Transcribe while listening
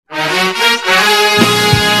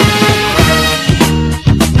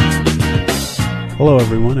Hello,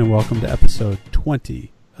 everyone, and welcome to episode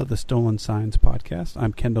 20 of the Stolen Signs podcast.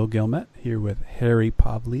 I'm Kendall Gilmet, here with Harry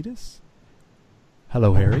Pavlidis.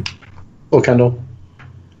 Hello, Harry. Hello, Kendall.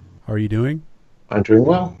 How are you doing? I'm doing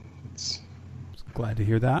well. Glad to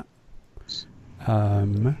hear that. We're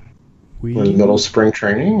in the middle of spring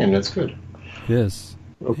training, and it's good. It is.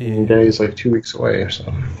 Opening day is like 2 weeks away or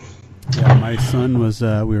so. Yeah, my son was,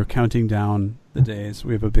 we were counting down the days.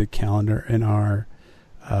 We have a big calendar in our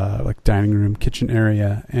dining room, kitchen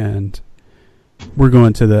area, and we're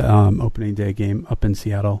going to the opening day game up in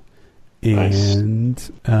Seattle. And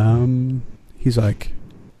nice. He's like,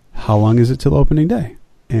 how long is it till opening day?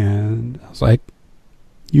 And I was like,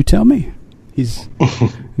 you tell me. He's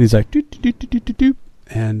like, doop.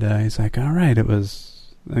 And he's like, all right, I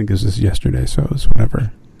think it was just yesterday, so it was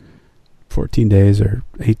whatever, 14 days or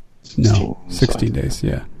 16 days,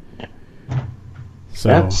 yeah.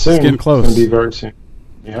 So it's getting close. It's going to be very soon.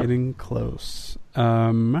 Yep. Getting close.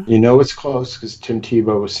 You know it's close because Tim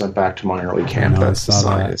Tebow was sent back to minor league camp. That's the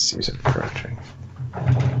sign his season approaching.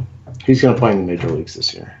 He's going to play in the major leagues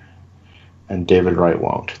this year. And David Wright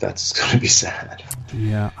won't. That's going to be sad.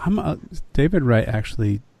 Yeah, David Wright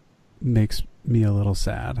actually makes me a little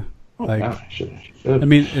sad. Should. I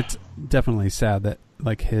mean, it's definitely sad that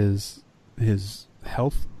his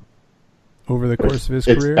health over the course of his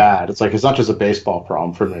career. It's bad. It's not just a baseball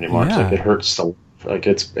problem for him anymore. Yeah. It's it hurts to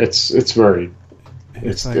it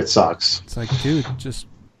sucks. It's like, dude, just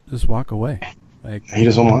walk away. He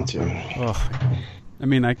doesn't want to. I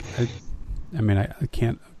mean, I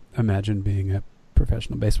can't imagine being a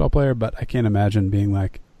professional baseball player, but I can't imagine being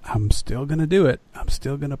like, I'm still gonna do it. I'm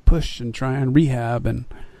still gonna push and try and rehab and.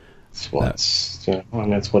 That's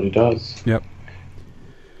what he does. Yep.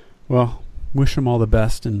 Well, wish him all the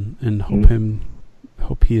best and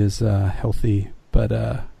hope he is healthy.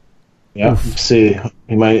 But see,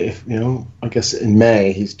 he might. I guess in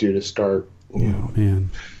May he's due to start.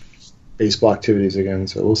 Baseball activities again.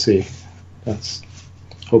 So we'll see. That's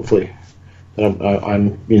hopefully. But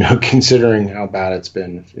I'm considering how bad it's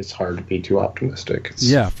been, it's hard to be too optimistic.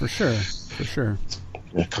 For sure. It's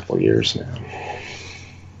been a couple of years now.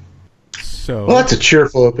 So, well, that's a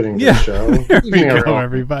cheerful opening to the show. Here we go,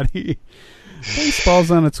 everybody.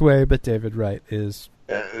 Baseball's on its way, but David Wright is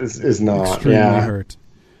not extremely hurt.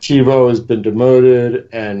 Tebow has been demoted,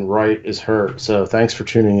 and Wright is hurt. So thanks for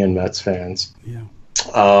tuning in, Mets fans. Yeah.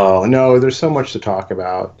 Oh, no, there's so much to talk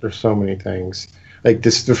about. There's so many things.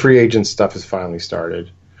 The free agent stuff has finally started.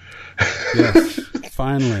 Yes,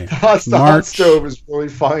 finally. The hot stove is really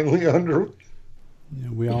finally under.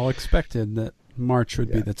 We all expected that March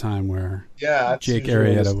would be the time where Jake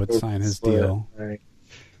Arrieta would sign his deal. Right.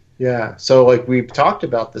 Yeah, so we've talked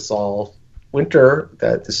about this all winter,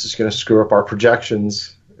 that this is going to screw up our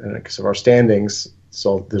projections because of our standings.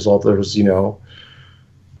 So there's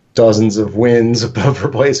dozens of wins above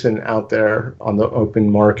replacement out there on the open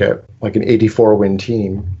market. Like an 84-win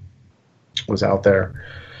team was out there.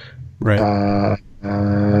 Right.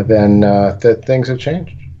 Then things have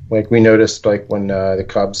changed. We noticed when the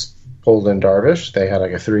Cubs pulled in Darvish, they had a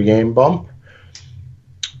 3-game bump.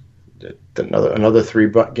 Another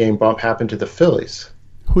 3-game bump happened to the Phillies.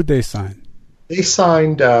 Who'd they sign? They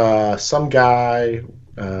signed some guy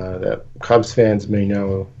that Cubs fans may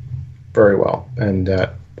know very well, and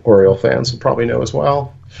that Oriole fans will probably know as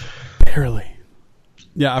well. Barely.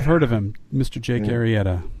 Yeah, I've heard of him, Mr. Jake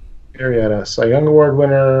Arrieta. Arrieta, Cy Young Award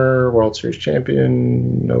winner, World Series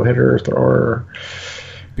champion, no-hitter, thrower.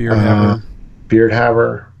 Beard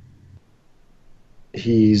haver.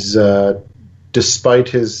 He's, despite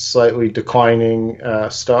his slightly declining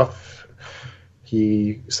stuff,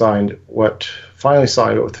 he finally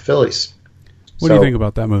signed it with the Phillies. What do you think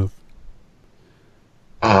about that move?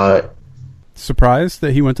 Surprised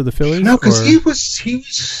that he went to the Phillies? No, because he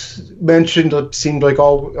was mentioned. It seemed like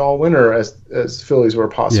all winter as the Phillies were a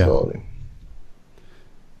possibility.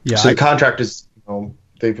 Yeah. So the contract is,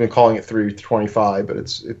 they've been calling it $325, but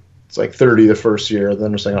it's like $30 the first year.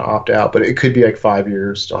 Then they're saying opt out, but it could be 5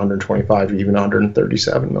 years to $125 or even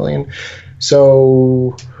 $137 million.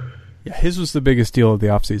 So yeah, his was the biggest deal of the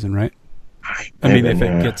offseason, right? I mean, if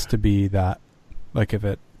it gets to be that, if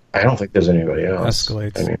it, I don't think there's anybody else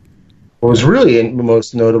escalates. What was really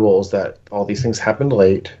most notable is that all these things happened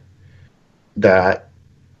late, that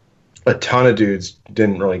a ton of dudes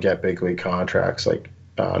didn't really get big league contracts.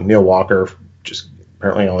 Neil Walker just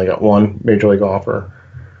apparently only got one major league offer.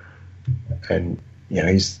 And,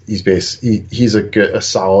 he's a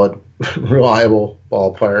solid, reliable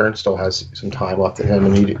ball player and still has some time left in him.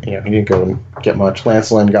 And he didn't go and get much.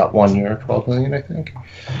 Lance Lynn got 1 year, $12 million, I think.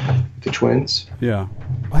 The Twins. Yeah.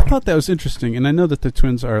 I thought that was interesting. And I know that the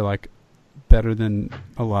Twins are better than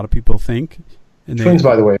a lot of people think. And Twins,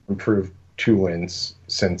 by the way, improved 2 wins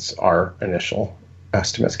since our initial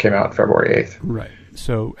estimates came out February 8th. Right.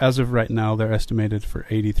 So as of right now, they're estimated for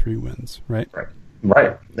 83 wins, right?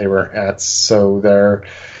 Right. They're right at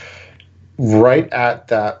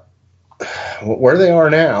that. Where they are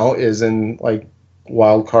now is in like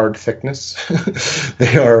wild card thickness.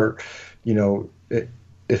 They are,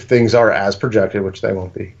 if things are as projected, which they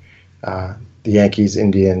won't be, the Yankees,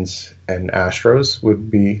 Indians, and Astros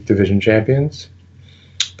would be division champions.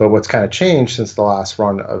 But what's kind of changed since the last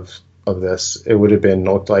run of this, it would have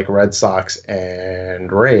looked like Red Sox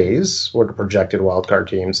and Rays were the projected wild card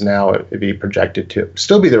teams. Now it would be projected to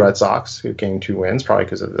still be the Red Sox, who gained 2 wins, probably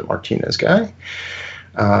because of the Martinez guy.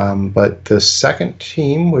 But the second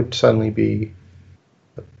team would suddenly be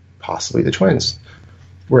possibly the Twins.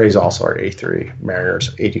 Rays also are 83,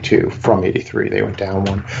 Mariners 82 from 83. They went down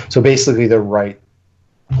 1. So basically they're right,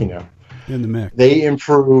 in the mix. They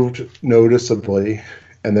improved noticeably,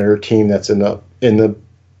 and they're a team that's in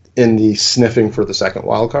the sniffing for the second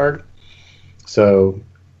wild card. So,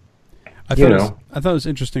 I thought it was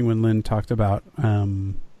interesting when Lynn talked about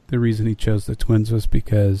the reason he chose the Twins was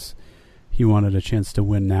because he wanted a chance to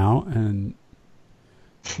win now, and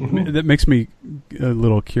that makes me a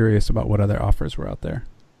little curious about what other offers were out there,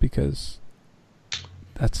 because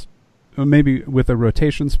that's maybe with a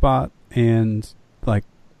rotation spot and like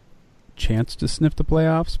chance to sniff the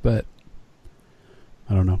playoffs, but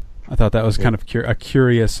I don't know. I thought that was kind of a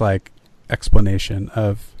curious like explanation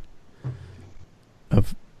of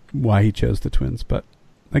why he chose the Twins, but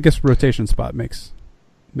I guess rotation spot makes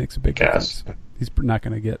a big difference. He's not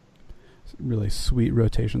going to get really sweet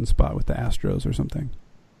rotation spot with the Astros or something.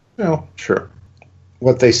 No, sure.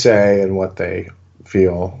 What they say and what they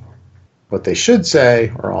feel, what they should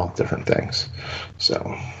say, are all different things.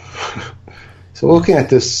 So looking at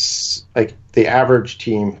this, like the average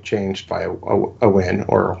team changed by a win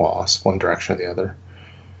or a loss, one direction or the other.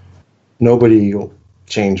 Nobody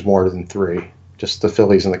changed more than 3. Just the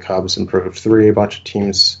Phillies and the Cubs improved 3. A bunch of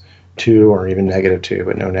teams 2 or even -2,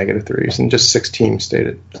 but no -3s, and just 6 teams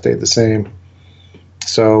stayed the same.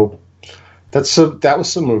 So that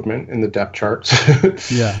was some movement in the depth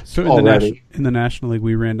charts. Yeah. So in the National League,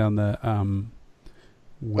 we ran down the.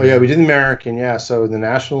 We did the American. Yeah. So in the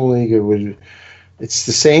National League, it's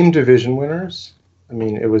the same division winners. I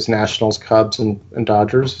mean, it was Nationals, Cubs, and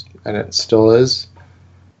Dodgers, and it still is.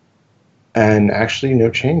 And actually, no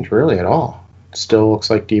change really at all. Still looks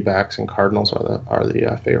like D-backs and Cardinals are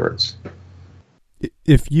the favorites.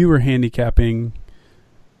 If you were handicapping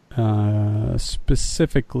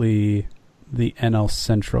specifically the NL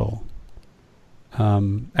Central,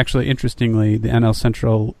 actually, interestingly, the NL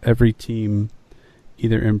Central, every team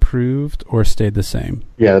either improved or stayed the same.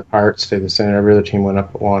 Yeah, the Pirates stayed the same. Every other team went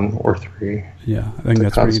up 1 or 3. Yeah, I think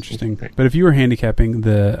that's pretty interesting. But if you were handicapping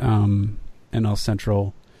the NL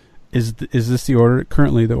Central, is this the order?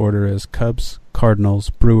 Currently, the order is Cubs, Cardinals,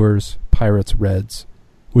 Brewers, Pirates, Reds.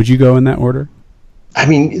 Would you go in that order? I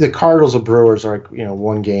mean, the Cardinals and Brewers are like,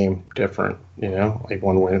 1 game different, like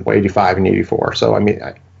 1 win, 85 and 84. So, I mean,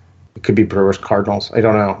 it could be Brewers, Cardinals. I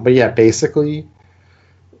don't know. But, yeah, basically,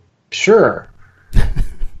 sure.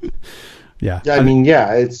 Yeah. I mean,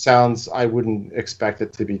 it sounds, I wouldn't expect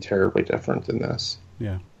it to be terribly different than this.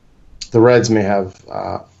 Yeah. The Reds may have,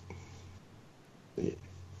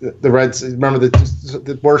 the Reds, remember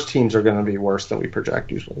the worst teams are going to be worse than we project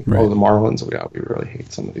usually. Right. Oh, the Marlins, we really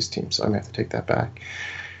hate some of these teams, so I may have to take that back.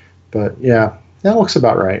 But, yeah, that looks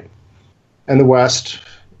about right. And the West,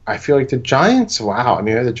 I feel like the Giants, wow. I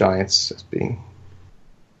mean, the Giants as being,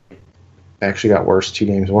 they actually got worse, 2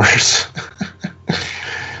 games worse.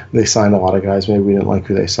 They signed a lot of guys. Maybe we didn't like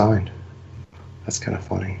who they signed. That's kind of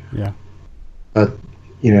funny. Yeah. But,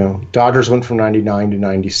 Dodgers went from 99 to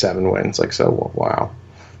 97 wins. Like, so, well, wow.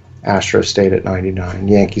 Astros stayed at 99.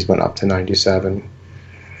 Yankees went up to 97.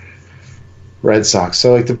 Red Sox.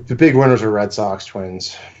 So, like, the big winners are Red Sox,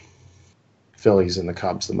 Twins, Phillies, and the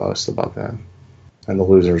Cubs the most above them. And the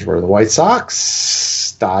losers were the White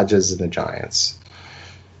Sox, Dodgers, and the Giants.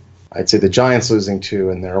 I'd say the Giants losing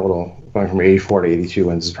 2 and they're going from 84 to 82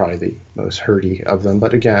 wins is probably the most hurty of them.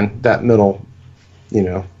 But again, that middle,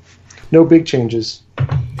 no big changes.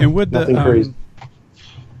 And would nothing crazy.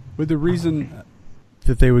 Would the reason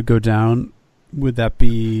that they would go down, would that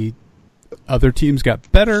be other teams got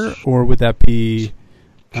better, or would that be?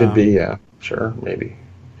 Could be, yeah, sure, maybe.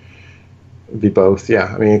 It'd be both, yeah.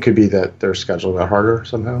 I mean, it could be that their schedule got harder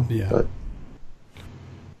somehow. Yeah.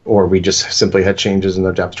 Or we just simply had changes in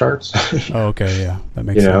their depth charts. Oh, okay, yeah, that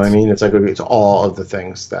makes sense. I mean, it's all of the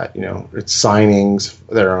things that it's signings,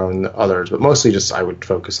 their own, others, but mostly just I would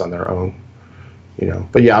focus on their own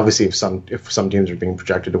But yeah, obviously if some teams are being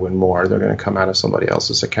projected to win more, they're going to come out of somebody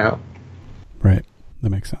else's account. Right. That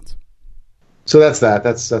makes sense. So that's our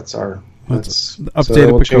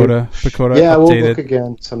updated PECOTA. Yeah, updated. We'll look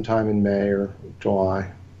again sometime in May or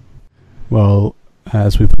July. Well,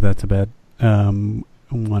 as we put that to bed, I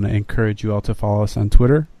want to encourage you all to follow us on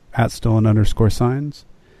Twitter @stolen_signs.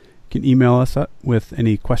 You can email us with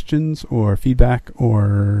any questions or feedback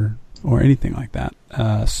or anything like that.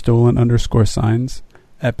 stolen_signs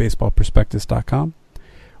 @baseballprospectus.com.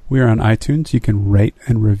 We are on iTunes. You can rate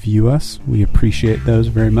and review us. We appreciate those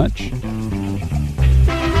very much.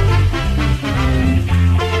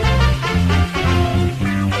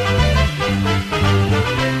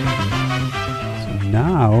 So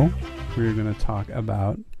now we're going to talk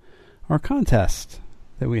about our contest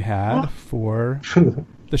that we had for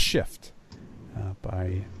The Shift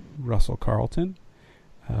by Russell Carlton.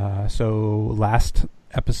 So last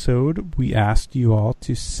episode, we asked you all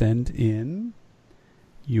to send in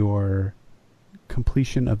your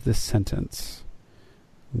completion of this sentence.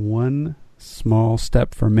 One small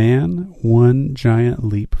step for man, one giant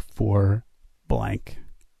leap for blank.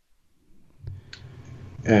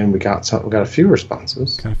 And we got a few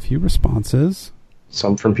responses.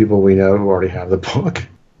 Some from people we know who already have the book. There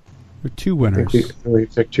were 2 winners. We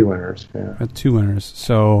picked 2 winners. Yeah. Had 2 winners.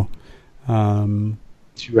 So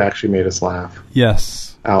 2 actually made us laugh.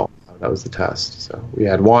 Yes. Out. That was the test. So we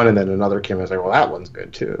had 1, and then another came and was like, well, that one's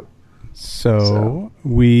good too. So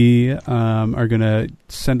we are going to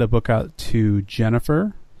send a book out to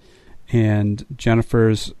Jennifer, and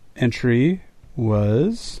Jennifer's entry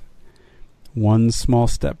was One Small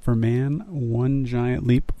Step for Man, One Giant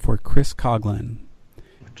Leap for Chris Coughlin.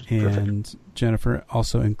 And perfect. Jennifer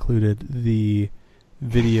also included the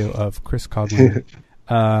video of Chris Coughlin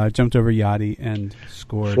jumped over Yachty and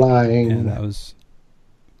scored. Flying. And that was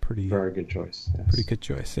very good choice. Yes. Pretty good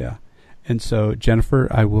choice, yeah. And so, Jennifer,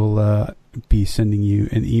 I will be sending you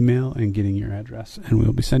an email and getting your address, and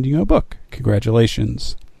we'll be sending you a book.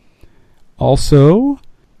 Congratulations. Also,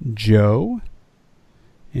 Joe,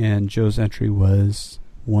 and Joe's entry was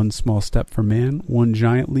One Small Step for Man, One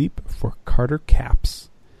Giant Leap for Carter Capps.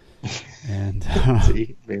 And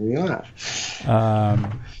see, made me laugh.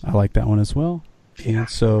 I like that one as well. And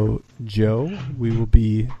so, Joe, we will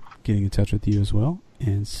be getting in touch with you as well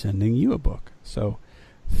and sending you a book. So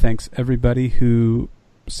thanks everybody who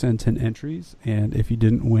sent in entries, and if you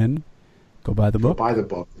didn't win, go buy the book. Go buy the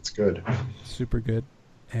book. It's good. Super good.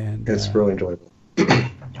 And it's really enjoyable.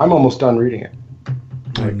 I'm almost done reading it.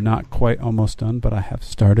 I'm not quite almost done, but I have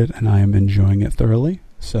started and I am enjoying it thoroughly.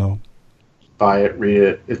 So buy it, read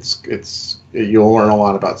it. It's you'll learn a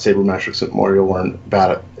lot about sabermetrics and more. You'll learn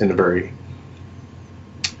about it in a very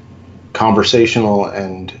conversational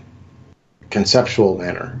and conceptual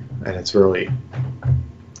manner, and it's really,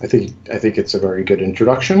 I think it's a very good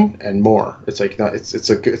introduction and more. It's like it's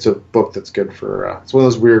a book that's good for. It's one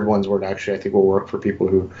of those weird ones where it actually I think will work for people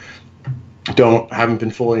who haven't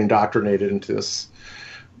been fully indoctrinated into this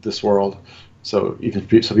world. So even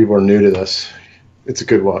some people are new to this. It's a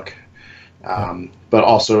good book, but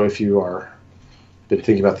also if you are been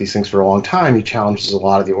thinking about these things for a long time, he challenges a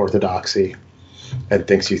lot of the orthodoxy and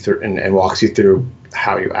thinks you through and walks you through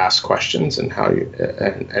how you ask questions and how you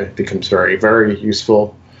and it becomes very, very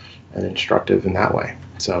useful and instructive in that way.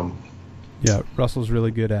 So yeah, Russell's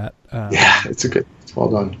really good at it's well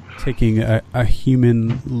done, taking a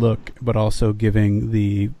human look but also giving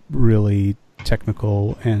the really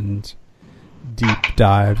technical and deep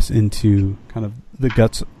dives into kind of the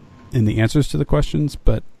guts in the answers to the questions,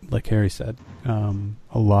 but like Harry said,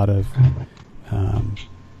 a lot of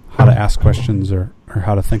how to ask questions or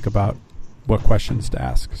how to think about what questions to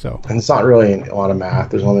ask. So, and it's not really a lot of math.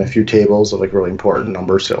 There's only a few tables of like really important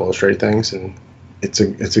numbers to illustrate things, and it's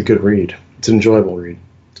a good read. It's an enjoyable read.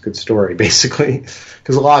 It's a good story, basically,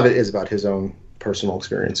 because a lot of it is about his own personal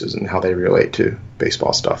experiences and how they relate to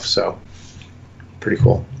baseball stuff. So, pretty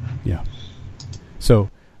cool. Yeah. So,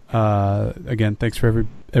 again, thanks for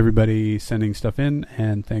everybody sending stuff in,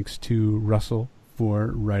 and thanks to Russell for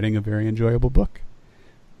writing a very enjoyable book.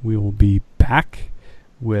 We will be back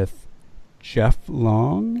with Jeff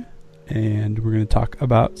Long, and we're going to talk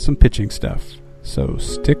about some pitching stuff. So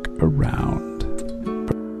stick around.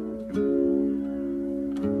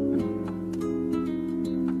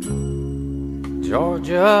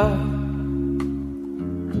 Georgia,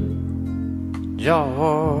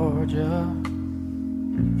 Georgia,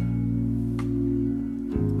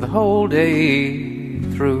 the whole day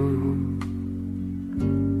through,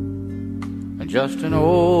 just an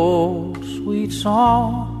old sweet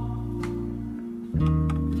song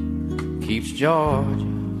keeps Georgia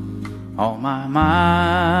on my mind.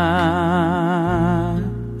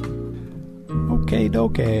 Okay,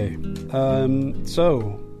 dokie.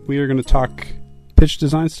 So we are going to talk pitch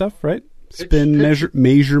design stuff, right? Spin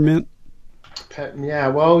measurement. Yeah,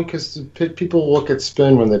 well, because people look at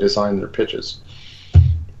spin when they design their pitches,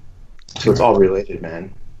 so it's all related,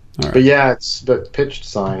 man. All right. But yeah, the pitch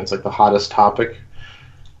design is like the hottest topic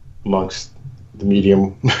amongst the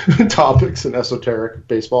medium topics in esoteric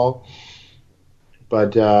baseball.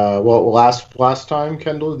 But last time,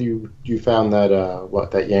 Kendall, you found that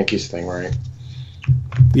that Yankees thing, right?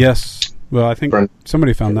 Yes. Well, I think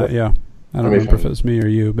somebody found that. Yeah, I don't remember if it was me or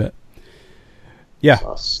you, but yeah, it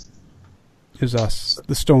was us.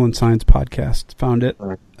 The Stolen Science podcast found it.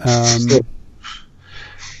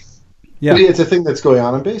 Yeah, it's a thing that's going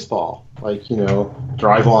on in baseball. Like,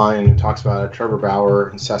 Driveline talks about it. Trevor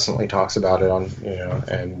Bauer incessantly talks about it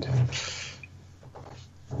and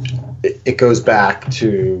it goes back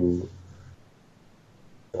to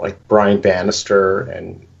like Brian Bannister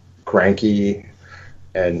and Greinke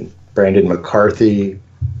and Brandon McCarthy.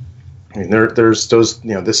 I mean, there's those.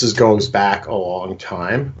 This goes back a long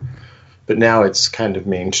time, but now it's kind of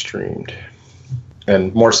mainstreamed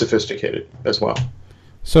and more sophisticated as well.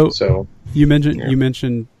 So you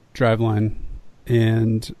mentioned Driveline,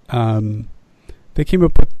 and they came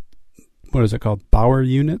up with, what is it called? Bauer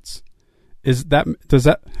units. Does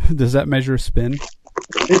that measure spin?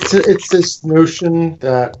 It's this notion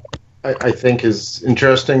that I think is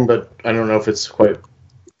interesting, but I don't know if it's quite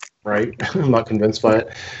right. I'm not convinced by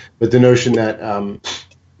it. But the notion that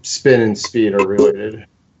spin and speed are related,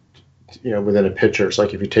 within a pitcher. It's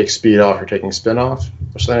like if you take speed off, you're taking spin off,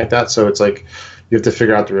 or something like that. So it's like you have to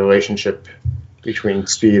figure out the relationship between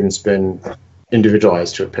speed and spin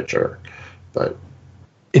individualized to a pitcher. But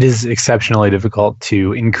it is exceptionally difficult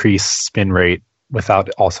to increase spin rate without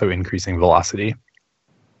also increasing velocity.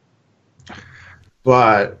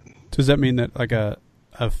 But does that mean that like a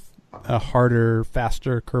harder,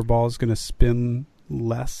 faster curveball is going to spin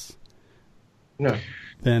less? No.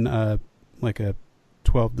 Than a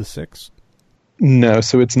 12-6? No,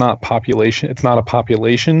 so it's not population. It's not a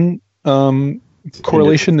population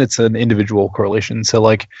correlation. It's an individual correlation. So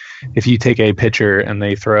like if you take a pitcher and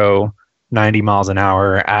they throw 90 miles an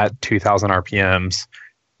hour at 2,000 RPMs,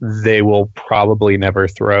 they will probably never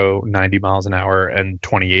throw 90 miles an hour and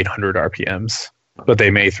 2,800 RPMs, but they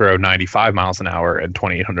may throw 95 miles an hour and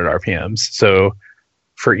 2,800 RPMs. So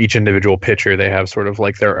for each individual pitcher, they have sort of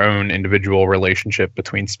like their own individual relationship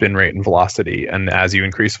between spin rate and velocity. And as you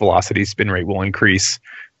increase velocity, spin rate will increase.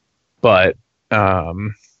 But,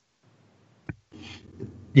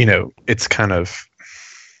 it's kind of...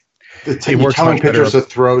 You're telling pitchers to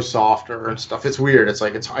throw softer and stuff. It's weird. It's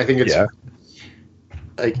like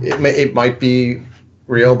it might be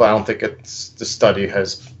real, but I don't think the study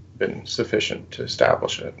has been sufficient to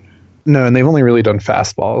establish it. No, and they've only really done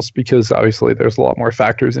fastballs because obviously there's a lot more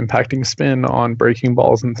factors impacting spin on breaking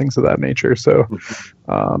balls and things of that nature. So,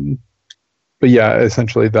 but yeah,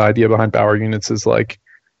 essentially the idea behind Bauer units is like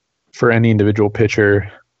for any individual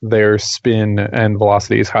pitcher, their spin and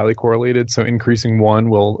velocity is highly correlated. So increasing one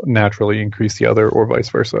will naturally increase the other or vice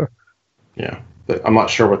versa. Yeah, but I'm not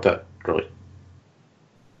sure what that really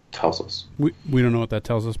tells us. We don't know what that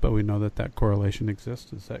tells us, but we know that correlation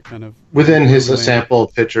exists. Is that kind of within his sample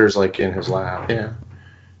of pitchers, like in his lab? Yeah,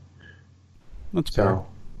 that's fair.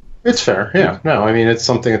 It's fair. Yeah. No, I mean it's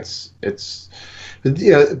something. It's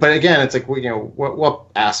but again, it's like what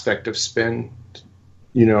aspect of spin,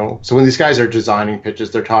 So when these guys are designing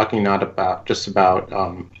pitches, they're talking not about just about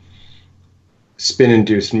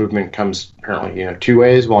spin-induced movement. Comes apparently two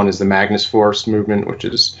ways. One is the Magnus force movement, which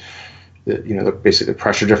is basically the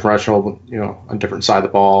pressure differential, on different side of the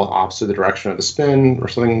ball, opposite the direction of the spin or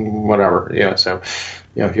something, whatever. So,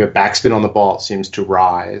 if you have backspin on the ball, it seems to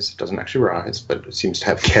rise. It doesn't actually rise, but it seems to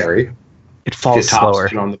have carry. It falls slower.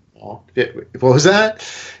 On the ball. What was that?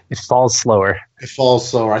 It falls slower. It falls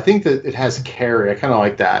slower. I think that it has carry. I kind of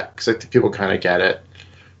like that because I think people kind of get it.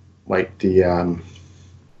 Like the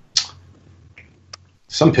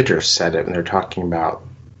some pitchers said it when they're talking about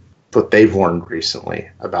what they've warned recently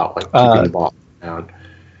about keeping the ball down.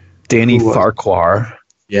 Danny Farquhar.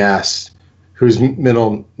 Yes. Whose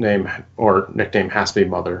middle name or nickname has to be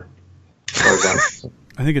Mother. I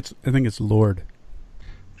think it's Lord.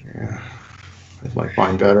 Yeah. I like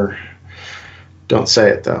mine better. Don't say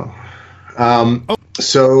it though.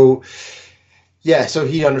 So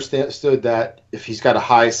he understood that if he's got a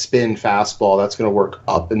high spin fastball, that's going to work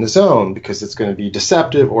up in the zone because it's going to be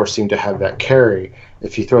deceptive or seem to have that carry.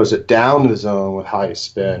 If he throws it down the zone with high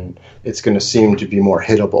spin, it's going to seem to be more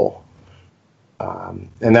hittable.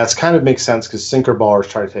 And that's kind of makes sense because sinker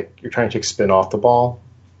ballers you're trying to take spin off the ball,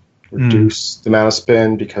 reduce the amount of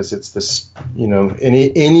spin, because it's this,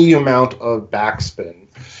 any amount of backspin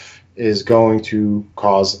is going to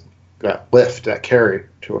cause that lift, that carry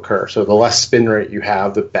to occur. So the less spin rate you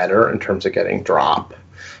have, the better in terms of getting drop.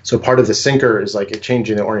 So part of the sinker is like it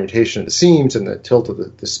changing the orientation of the seams and the tilt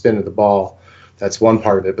of the spin of the ball. That's one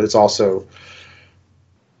part of it, but it's also,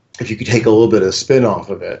 if you could take a little bit of spin off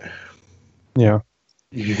of it,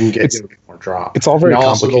 you can get a bit more drop. It's all very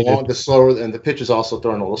complicated. Also, the slower, and the pitch is also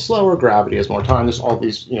thrown a little slower. Gravity has more time. There's all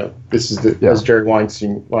these, this is as Jerry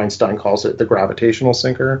Weinstein calls it, the gravitational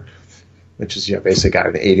sinker, which is basically got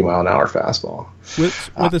an 80-mile-an-hour fastball.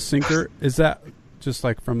 With a sinker, is that just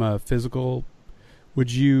like from a physical?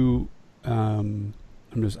 Would you? I'm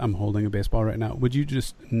holding a baseball right now. Would you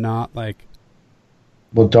just not like?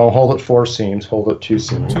 Well, don't hold it 4 seams. Hold it 2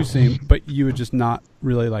 seams. 2 seams, but you would just not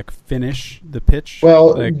really like finish the pitch.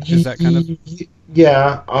 Well, is that kind of?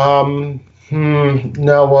 Yeah.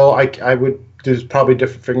 No. Well, I would. There's probably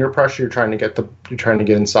different finger pressure. You're trying to get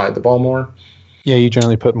inside the ball more. Yeah, you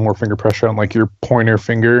generally put more finger pressure on like your pointer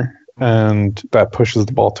finger, and that pushes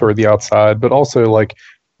the ball toward the outside. But also, like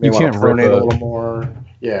you can't pronate a little more.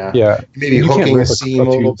 Yeah. Yeah. Maybe hooking the seam a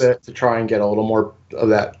little bit to try and get a little more of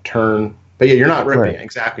that turn. But yeah, you're not ripping it.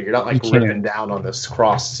 Exactly. You're not like ripping down on this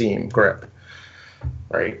cross seam grip,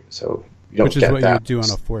 right? So you don't Which is get what that. you would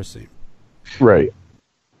do on a 4 seam. Right.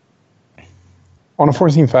 On a 4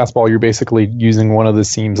 seam fastball, you're basically using one of the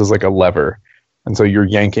seams as like a lever. And so you're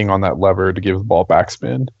yanking on that lever to give the ball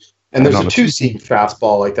backspin. And there's a 2 seam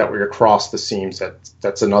fastball like that where you're across the seams.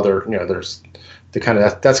 That's another, there's the kind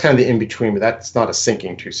of, that's kind of the in between, but that's not a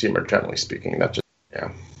sinking 2 seamer, generally speaking. That's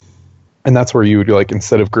just, And that's where you would like,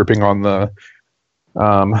 instead of gripping on the,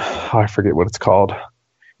 I forget what it's called.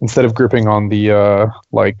 Instead of gripping on the,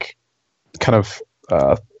 like kind of,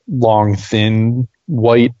 long, thin,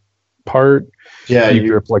 white part, you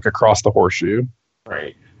grip like across the horseshoe.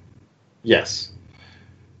 Right. Yes.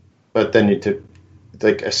 But then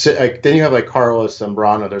then you have like Carlos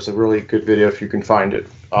Zambrano. There's a really good video, if you can find it,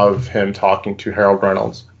 of him talking to Harold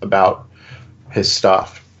Reynolds about his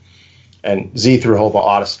stuff. And Z threw a whole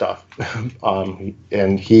lot of stuff. And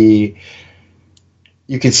you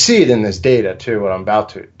could see it in this data too, what I'm about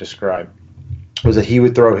to describe, was that he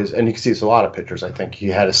would throw and you can see this a lot of pitchers, I think. He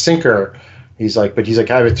had a sinker. He's like,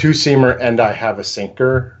 I have a 2-seamer and I have a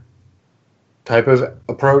sinker type of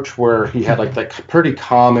approach, where he had like that pretty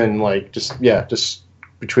common, like just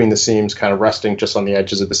between the seams, kind of resting just on the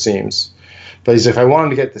edges of the seams. But he's, if I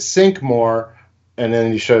wanted to get the sink more, and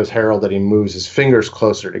then he shows Harold that he moves his fingers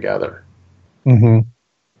closer together. Mm-hmm.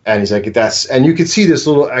 And he's like, and you could see this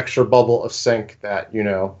little extra bubble of sink that,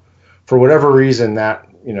 for whatever reason that,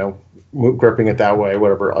 gripping it that way,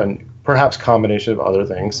 whatever, and perhaps combination of other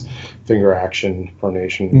things, finger action,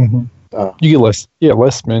 pronation. Mm-hmm. You get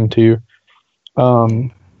less spin too.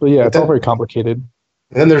 But yeah, it's all very complicated.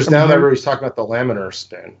 And then there's now that where he's talking about the laminar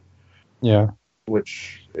spin. Yeah.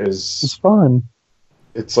 Which is... It's fun.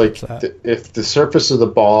 It's like if the surface of the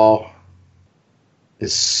ball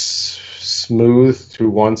is smooth to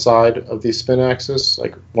one side of the spin axis,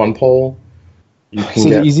 like one pole, you can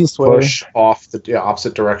get the push off the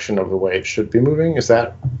opposite direction of the way it should be moving. Is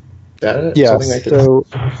that it? Yeah. So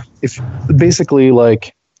if basically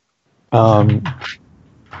like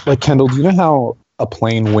Kendall, do you know how a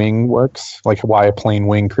plane wing works? Like why a plane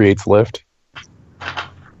wing creates lift?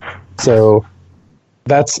 So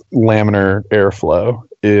that's laminar airflow,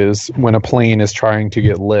 is when a plane is trying to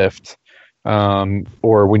get lift,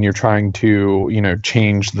 or when you're trying to,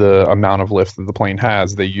 change the amount of lift that the plane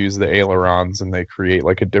has, they use the ailerons and they create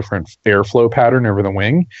like a different airflow pattern over the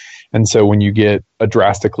wing. And so when you get a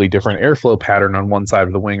drastically different airflow pattern on one side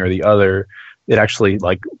of the wing or the other, it actually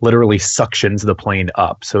like literally suctions the plane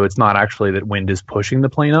up. So it's not actually that wind is pushing the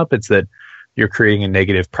plane up, it's that you're creating a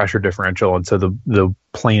negative pressure differential. And so the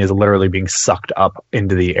plane is literally being sucked up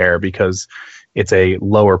into the air because it's a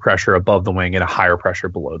lower pressure above the wing and a higher pressure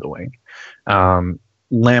below the wing.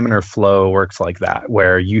 Laminar flow works like that,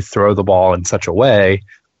 where you throw the ball in such a way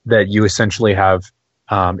that you essentially have,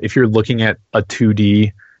 if you're looking at a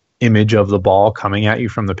 2D image of the ball coming at you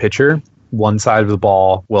from the pitcher, one side of the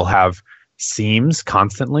ball will have seams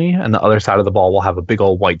constantly, and the other side of the ball will have a big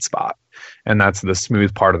old white spot. And that's the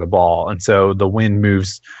smooth part of the ball. And so the wind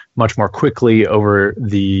moves much more quickly over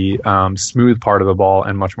the smooth part of the ball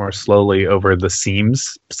and much more slowly over the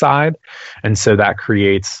seams side. And so that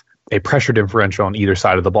creates a pressure differential on either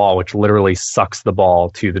side of the ball, which literally sucks the ball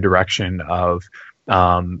to the direction of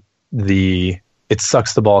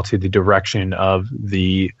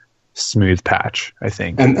smooth patch, I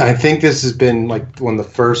think. And I think this has been like one of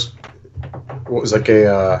the first. What was like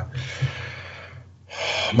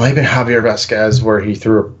might have been Javier Vasquez, where he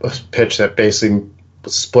threw a pitch that basically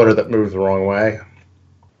was a splitter that moved the wrong way.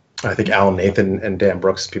 I think Alan Nathan and Dan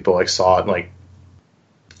Brooks, people like saw it and like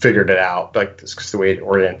figured it out, like this because the way it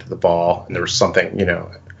oriented the ball, and there was something,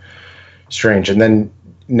 strange. And then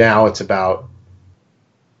now it's about,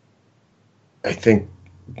 I think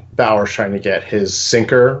Bauer's trying to get his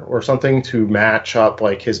sinker or something to match up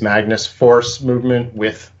like his Magnus Force movement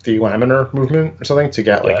with the laminar movement or something to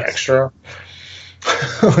get like extra.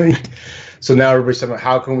 So now everybody's talking about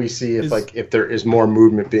how can we see if there is more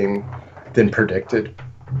movement being than predicted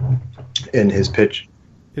in his pitch.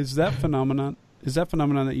 Is that phenomenon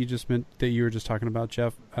that you just meant that you were just talking about,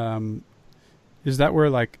 Jeff? Is that where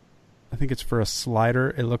like I think it's for a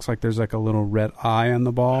slider, it looks like there's like a little red eye on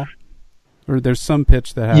the ball? Or there's some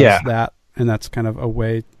pitch that has that, and that's kind of a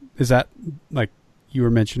way. Is that like you were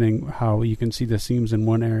mentioning how you can see the seams in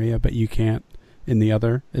one area, but you can't in the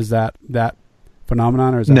other? Is that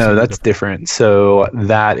phenomenon, or is that no? That's different. So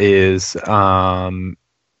that is so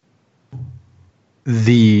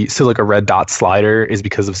like a red dot slider is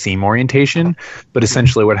because of seam orientation, but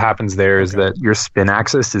essentially what happens there is that your spin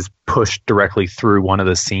axis is pushed directly through one of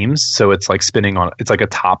the seams, so it's like spinning on. It's like a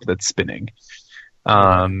top that's spinning.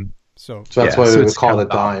 So that's why they would call it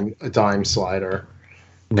a dime slider.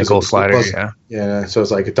 Nickel slider, Yeah, so it's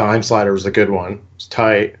like a dime slider was a good one. It's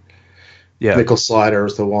tight. Yeah. Nickel slider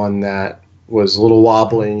was the one that was a little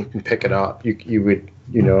wobbly and you can pick it up. You would,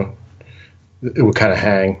 it would kind of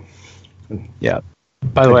hang. Yeah.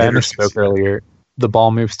 By the way, I misspoke earlier. The ball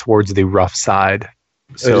moves towards the rough side.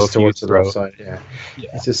 So towards the rough side, yeah.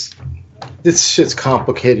 It's just... This shit's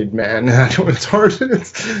complicated, man. It's hard.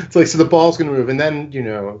 It's like, so the ball's going to move, and then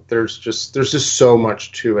there's just so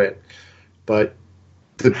much to it. But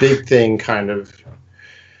the big thing, kind of,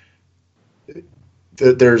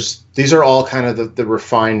 these are all kind of the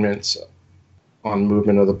refinements on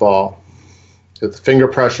movement of the ball. So the finger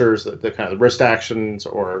pressures, the kind of the wrist actions,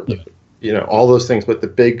 or all those things. But the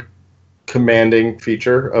big commanding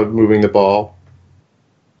feature of moving the ball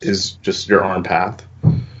is just your arm path.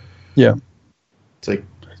 Yeah. It's like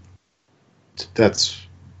that's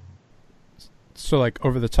so like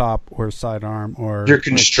over the top or sidearm or you're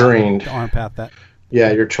constrained. The arm path that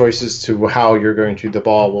your choices to how you're going to the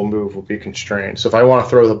ball will move will be constrained. So if I want to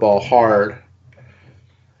throw the ball hard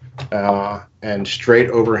and straight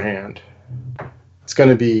overhand, it's going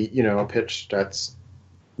to be a pitch that's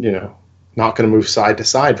not going to move side to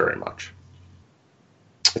side very much.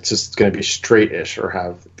 It's just going to be straight-ish or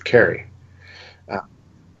have the carry.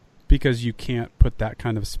 Because you can't put that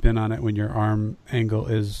kind of spin on it when your arm angle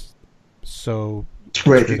is so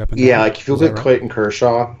straight up and down. Yeah, like if you look at Clayton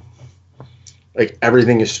Kershaw, like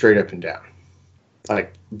everything is straight up and down.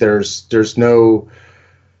 Like there's no,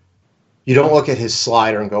 you don't look at his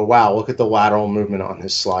slider and go, wow, look at the lateral movement on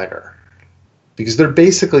his slider, because there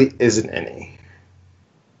basically isn't any.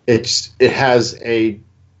 It has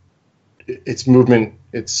its movement,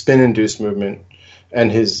 it's spin induced movement, and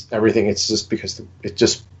his everything. It's just because it's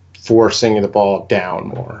just forcing the ball down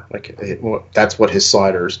more. Like that's what his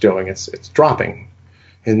slider is doing. It's dropping,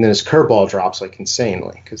 and then his curveball drops like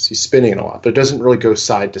insanely because he's spinning it a lot. But it doesn't really go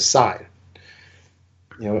side to side.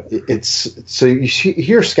 It's so you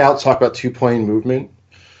hear scouts talk about 2-plane movement,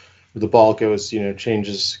 where the ball goes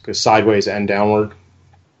goes sideways and downward.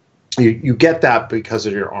 You get that because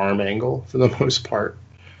of your arm angle for the most part.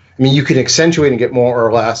 I mean, you can accentuate and get more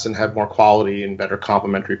or less and have more quality and better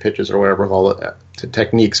complementary pitches or whatever with all the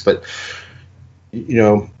techniques. But,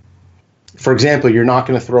 for example, you're not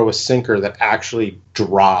going to throw a sinker that actually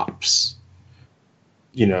drops,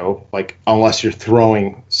 like unless you're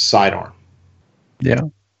throwing sidearm. Yeah.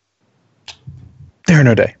 There are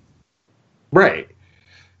no day. Right.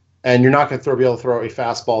 And you're not going to be able to throw a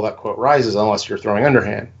fastball that, quote, rises unless you're throwing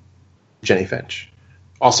underhand. Jenny Finch.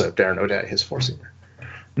 Also, Darren O'Day, his four-seamer.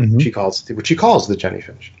 Mm-hmm. Which he calls the Jenny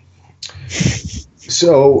Finch.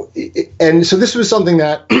 So this was something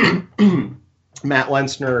that Matt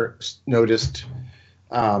Lenzner noticed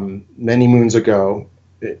many moons ago,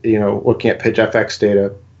 looking at PitchFX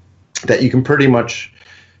data, that you can pretty much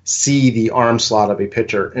see the arm slot of a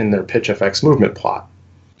pitcher in their PitchFX movement plot.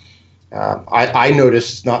 I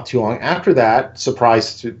noticed not too long after that,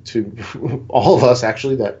 surprised to all of us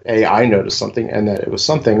actually, that I noticed something, and that it was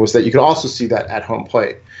something, was that you could also see that at home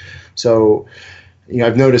plate. So,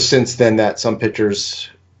 I've noticed since then that some pitchers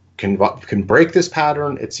can break this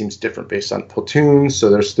pattern. It seems different based on platoons, so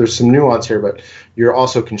there's some nuance here, but you're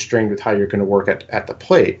also constrained with how you're going to work at the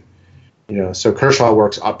plate. So Kershaw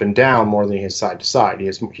works up and down more than he is side to side.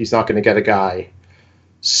 He's not going to get a guy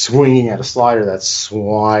swinging at a slider that's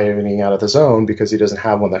swiving out of the zone because he doesn't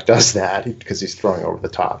have one that does that because he's throwing over the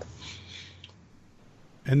top.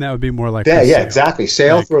 And that would be more like exactly.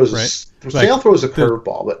 Sale throws a like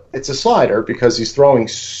curveball, but it's a slider because he's throwing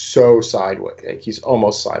so sideways. Like he's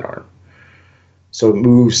almost sidearm, so it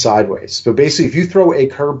moves sideways. So basically, if you throw a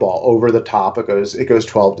curveball over the top, it goes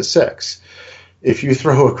 12-6. If you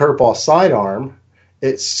throw a curveball sidearm,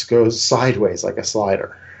 it goes sideways like a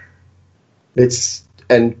slider.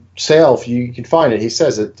 And Sale, if you can find it, he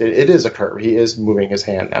says it is a curve. He is moving his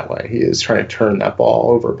hand that way. He is trying to turn that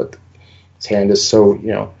ball over, but his hand is so,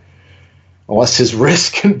 unless his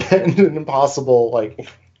wrist can bend an impossible,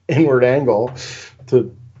 inward angle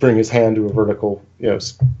to bring his hand to a vertical,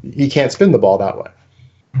 he can't spin the ball that way.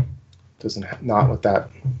 Not with that.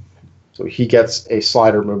 So he gets a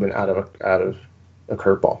slider movement out of a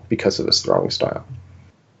curveball because of his throwing style.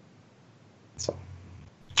 So.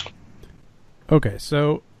 Okay,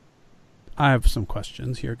 so I have some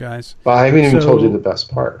questions here, guys. But I haven't even told you the best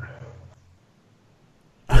part.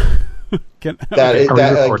 That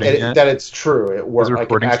it's true. It works. Has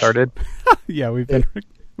recording started? Yeah, we've been.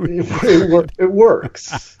 It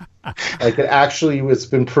works. It actually has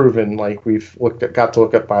been proven. We've got to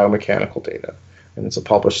look at biomechanical data, and it's a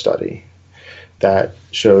published study that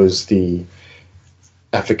shows the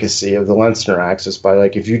efficacy of the Lenzner axis by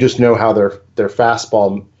if you just know how their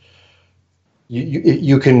fastball.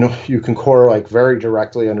 You can correlate very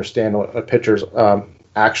directly understand what a pitcher's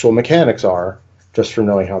actual mechanics are just from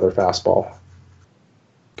knowing how their fastball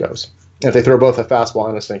goes. If they throw both a fastball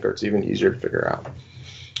and a sinker, it's even easier to figure out.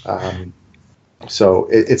 So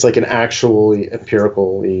it's like an actually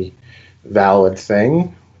empirically valid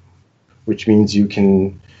thing, which means you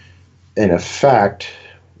can, in effect,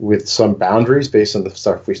 with some boundaries based on the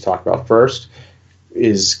stuff we talked about first,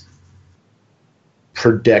 is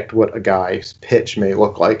predict what a guy's pitch may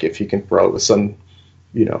look like if you can throw it with some,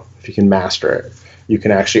 if you can master it. You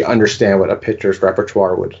can actually understand what a pitcher's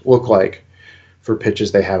repertoire would look like for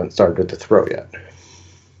pitches they haven't started to throw yet.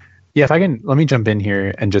 Yeah, if I can, let me jump in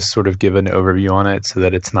here and just sort of give an overview on it so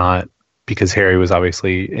that it's not, because Harry was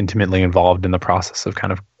obviously intimately involved in the process of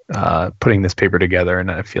kind of putting this paper together, and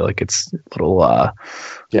I feel like it's a little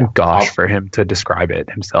gauche for him to describe it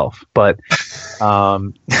himself. But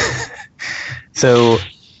so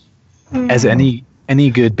as any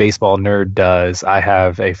good baseball nerd does, I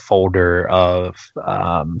have a folder of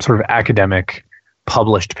sort of academic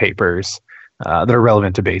published papers that are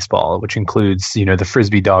relevant to baseball, which includes, the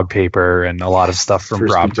Frisbee dog paper and a lot of stuff from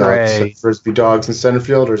Rob Gray. Frisbee dogs and center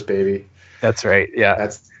fielders, baby. That's right. Yeah.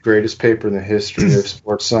 That's the greatest paper in the history of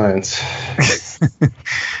sports science.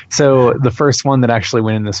 So the first one that actually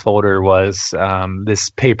went in this folder was this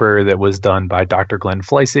paper that was done by Dr. Glenn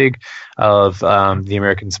Fleissig of the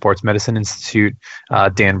American Sports Medicine Institute,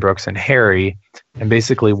 Dan Brooks and Harry. And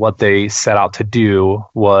basically what they set out to do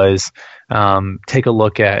was take a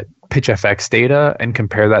look at PitchFX data and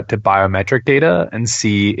compare that to biometric data and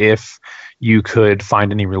see if you could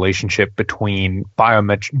find any relationship between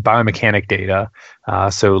biomechanic data,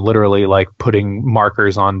 so literally putting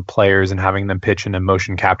markers on players and having them pitch in a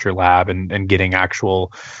motion capture lab and getting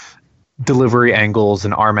actual delivery angles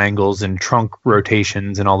and arm angles and trunk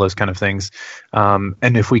rotations and all those kind of things.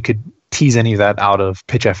 And if we could tease any of that out of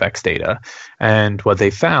PitchFX data. And what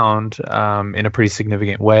they found in a pretty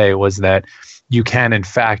significant way was that you can, in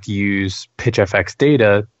fact, use PitchFX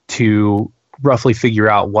data to roughly figure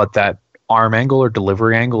out what that arm angle or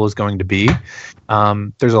delivery angle is going to be.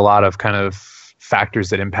 There's a lot of kind of factors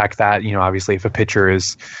that impact that. Obviously, if a pitcher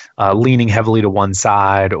is leaning heavily to one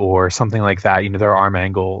side or something like that, their arm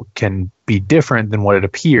angle can be different than what it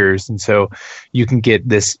appears. And so you can get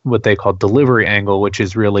this, what they call delivery angle, which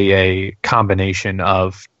is really a combination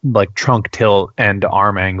of trunk tilt and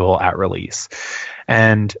arm angle at release.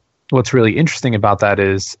 And what's really interesting about that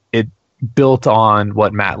is it built on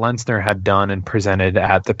what Matt Lenzner had done and presented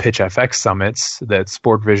at the PitchFX summits that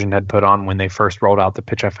SportVision had put on when they first rolled out the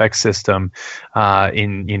PitchFX system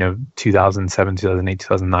in 2007, 2008,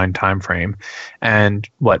 2009 timeframe. And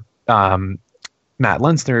what Matt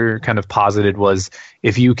Lenzner kind of posited was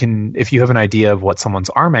if you have an idea of what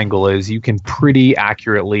someone's arm angle is, you can pretty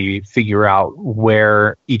accurately figure out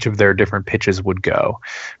where each of their different pitches would go,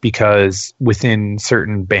 because within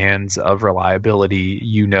certain bands of reliability,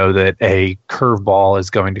 that a curveball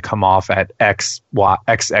is going to come off at x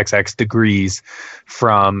degrees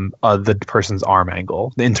from the person's arm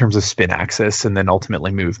angle in terms of spin axis and then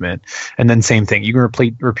ultimately movement. And then same thing, you can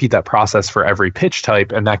repeat that process for every pitch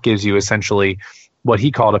type, and that gives you essentially what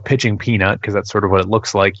he called a pitching peanut, because that's sort of what it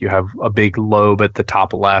looks like. You have a big lobe at the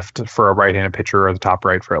top left for a right-handed pitcher, or the top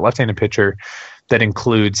right for a left-handed pitcher, that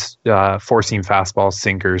includes four-seam fastballs,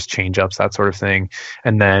 sinkers, changeups, that sort of thing.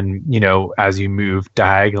 And then, as you move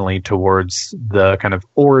diagonally towards the kind of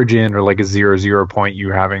origin, or like a 0-0 point,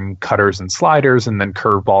 you're having cutters and sliders, and then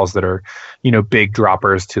curveballs that are, big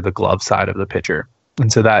droppers to the glove side of the pitcher.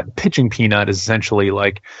 And so that pitching peanut is essentially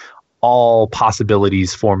like all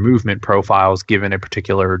possibilities for movement profiles given a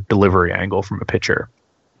particular delivery angle from a pitcher.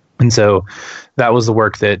 And so that was the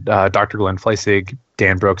work that Dr. Glenn Fleissig,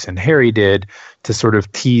 Dan Brooks, and Harry did to sort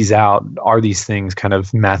of tease out, are these things kind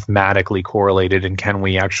of mathematically correlated, and can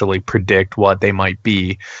we actually predict what they might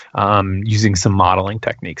be using some modeling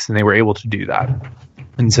techniques? And they were able to do that.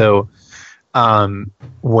 And so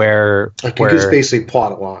where you just basically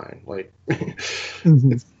plot a line, like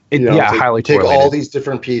highly take correlated. all these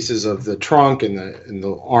different pieces of the trunk and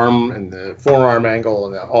the arm and the forearm angle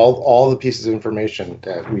and all the pieces of information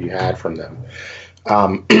that we had from them.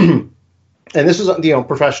 And this was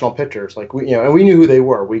professional pitchers, like and we knew who they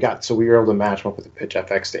were. We were able to match them up with the Pitch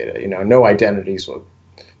FX data. No identities with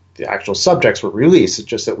the actual subjects were released. It's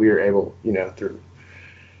just that we were able, through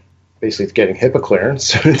basically getting HIPAA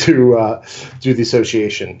clearance to do the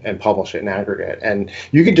association and publish it in aggregate. And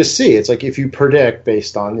you can just see, it's like if you predict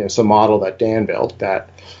based on some model that Dan built, that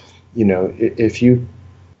if you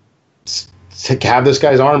have this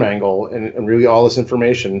guy's arm angle and really all this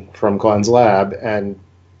information from Glenn's lab and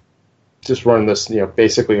just run this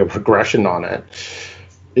basically a regression on it,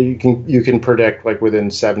 you can predict like within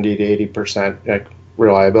 70 to 80% like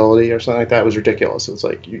reliability or something like that. It was ridiculous. It's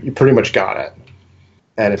like you pretty much got it.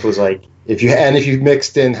 And it was like if you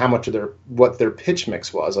mixed in how much of what their pitch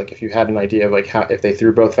mix was, like if you had an idea of like how, if they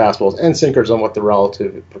threw both fastballs and sinkers, on what the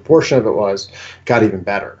relative proportion of it was, got even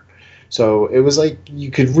better. So it was like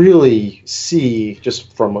you could really see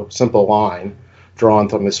just from a simple line drawn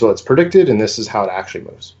from this, what's predicted, and this is how it actually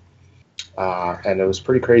moves. And it was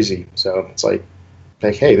pretty crazy. So it's like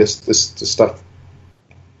hey, this stuff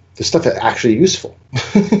is actually useful.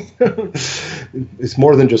 It's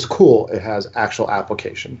more than just cool. It has actual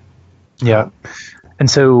application. Yeah. And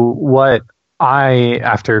so what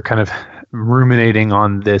after kind of ruminating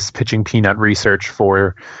on this pitching peanut research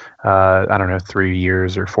for, 3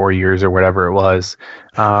 years or 4 years or whatever it was,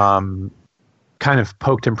 kind of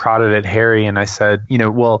poked and prodded at Harry. And I said,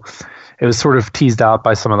 it was sort of teased out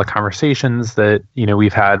by some of the conversations that,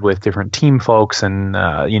 we've had with different team folks and,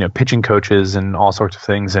 pitching coaches and all sorts of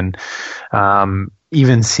things. And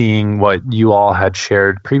even seeing what you all had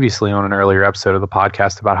shared previously on an earlier episode of the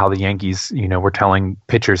podcast about how the Yankees, were telling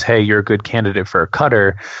pitchers, hey, you're a good candidate for a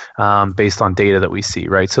cutter based on data that we see,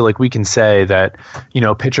 right? So like we can say that,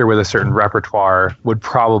 a pitcher with a certain repertoire would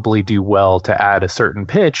probably do well to add a certain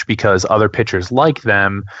pitch because other pitchers like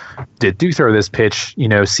them do throw this pitch,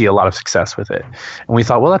 see a lot of success with it. And we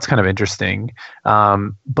thought, well, that's kind of interesting.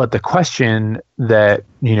 But the question that,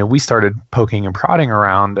 we started poking and prodding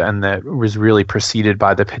around, and that was really preceded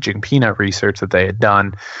by the pitching peanut research that they had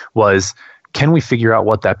done, was, can we figure out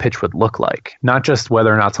what that pitch would look like? Not just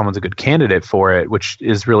whether or not someone's a good candidate for it, which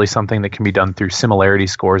is really something that can be done through similarity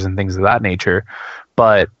scores and things of that nature,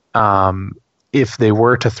 but if they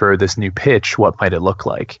were to throw this new pitch, what might it look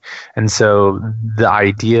like? And so the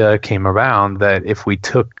idea came around that if we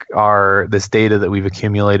took this data that we've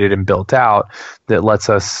accumulated and built out, that lets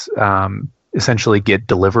us essentially get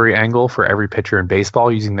delivery angle for every pitcher in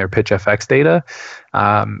baseball using their Pitch FX data,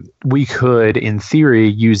 we could, in theory,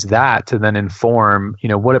 use that to then inform,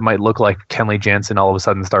 what it might look like if Kenley Jansen all of a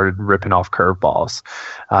sudden started ripping off curveballs.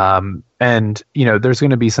 And, there's going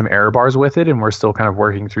to be some error bars with it, and we're still kind of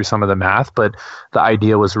working through some of the math, but the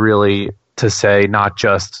idea was really to say not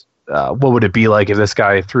just what would it be like if this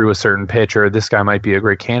guy threw a certain pitch, or this guy might be a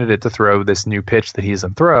great candidate to throw this new pitch that he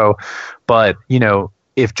doesn't throw, but,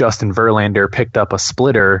 if Justin Verlander picked up a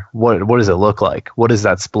splitter, what does it look like? What does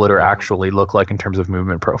that splitter actually look like in terms of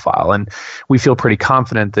movement profile? And we feel pretty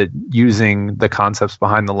confident that using the concepts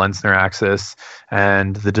behind the Lenzner axis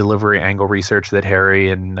and the delivery angle research that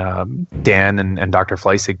Harry and Dan and Dr.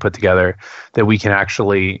 Fleissig put together, that we can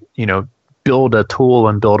actually, build a tool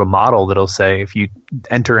and build a model that'll say, if you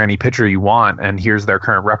enter any pitcher you want and here's their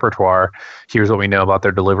current repertoire, here's what we know about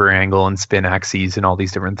their delivery angle and spin axes and all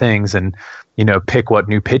these different things, and pick what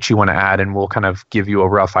new pitch you want to add, and we'll kind of give you a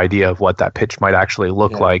rough idea of what that pitch might actually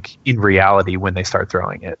look like in reality when they start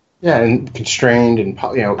throwing it. Yeah, and constrained, and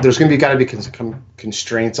there's going to be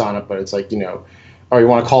constraints on it, but it's like, you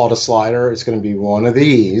want to call it a slider, it's going to be one of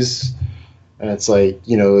these, and it's like,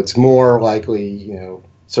 it's more likely,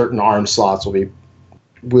 certain arm slots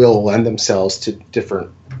will lend themselves to different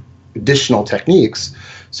additional techniques.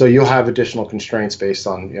 So you'll have additional constraints based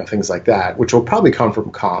on things like that, which will probably come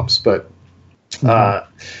from comps, but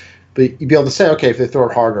you'd be able to say, okay, if they throw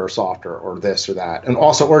it harder or softer or this or that, and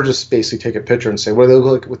also, or just basically take a picture and say, what do they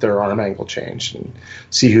look like with their arm angle change, and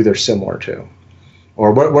see who they're similar to.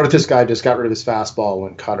 Or what if this guy just got rid of his fastball and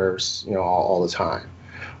went cutters, all the time?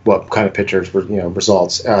 What kind of pitchers were,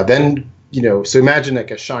 results? Then, so imagine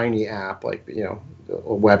like a Shiny app, like, a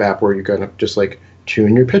web app where you're going to just like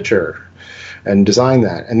tune your pitcher and design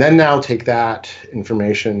that. And then now take that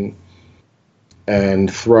information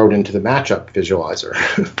and throw it into the matchup visualizer.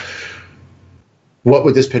 What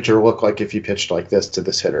would this pitcher look like if you pitched like this to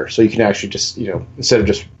this hitter? So you can actually just, instead of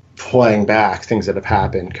just playing back things that have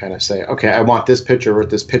happened, kind of say, okay, I want this pitcher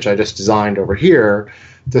with this pitch I just designed over here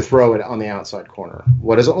to throw it on the outside corner.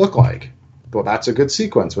 What does it look like? Well, that's a good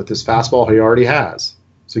sequence with this fastball he already has.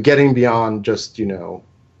 So getting beyond just, it's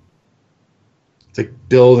like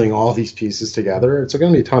building all these pieces together. It's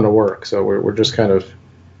going to be a ton of work. So we're just kind of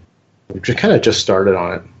just started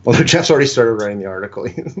on it. Well, Jeff's already started writing the article.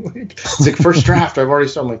 It's like first draft. I've already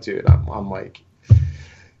started. I'm like, dude, I'm like,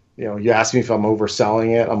 you ask me if I'm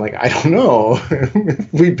overselling it. I'm like, I don't know.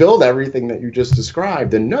 If we build everything that you just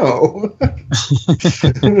described, then no.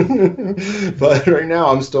 But right now,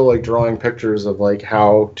 I'm still like drawing pictures of like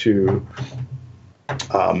how to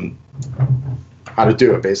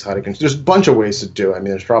do it. Basically, there's a bunch of ways to do it. I mean,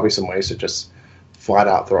 there's probably some ways to just flat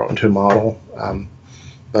out throw it into a model.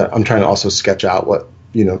 But I'm trying to also sketch out what,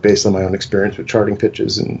 based on my own experience with charting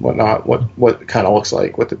pitches and whatnot, what it kind of looks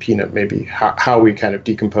like, what the peanut maybe, how we kind of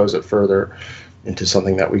decompose it further into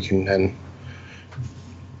something that we can then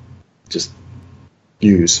just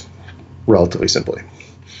use relatively simply.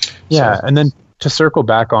 Yeah, and then to circle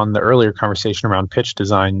back on the earlier conversation around pitch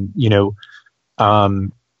design,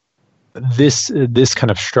 this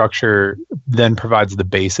kind of structure then provides the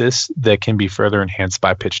basis that can be further enhanced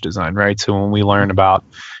by pitch design, right? So when we learn about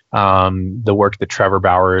the work that Trevor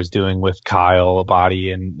Bauer is doing with Kyle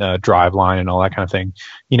Abadi and Driveline and all that kind of thing,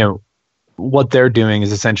 what they're doing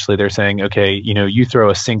is essentially they're saying, okay, you throw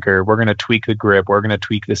a sinker, we're going to tweak the grip, we're going to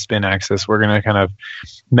tweak the spin axis, we're going to kind of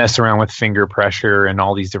mess around with finger pressure and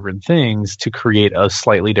all these different things to create a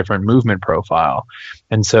slightly different movement profile.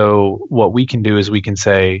 And so what we can do is we can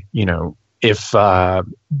say, if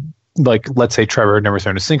like, let's say Trevor had never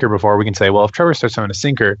thrown a sinker before, we can say, well, if Trevor starts throwing a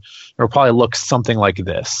sinker, it'll probably look something like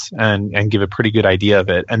this and give a pretty good idea of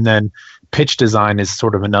it. And then pitch design is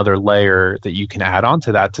sort of another layer that you can add on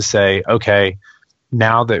to that to say, okay,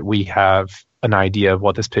 now that we have an idea of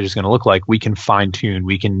what this pitch is going to look like, we can fine tune,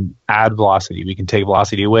 we can add velocity, we can take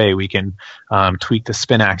velocity away, we can tweak the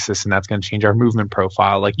spin axis, and that's going to change our movement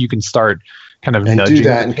profile. Like you can start kind of and do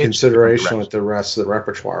that in consideration with the rest of the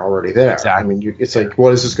repertoire already there. Exactly. I mean, it's like,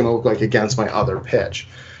 what is this going to look like against my other pitch?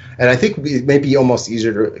 And I think it may be almost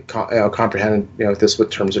easier to comprehend, this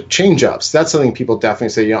with terms of change-ups. That's something people definitely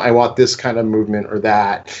say, I want this kind of movement or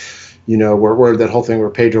that. Where that whole thing where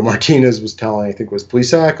Pedro Martinez was telling, I think it was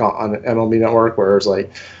Plesac on MLB Network, where it's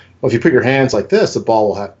like, well, if you put your hands like this, the ball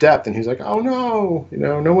will have depth. And he's like, oh, no,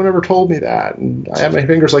 no one ever told me that. And I have my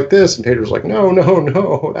fingers like this. And Pedro's like,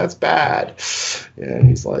 no, that's bad. And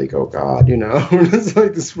he's like, oh, God, it's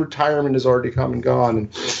like this retirement has already come and gone.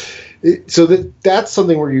 And so that's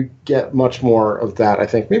something where you get much more of that, I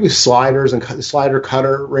think. Maybe sliders and the slider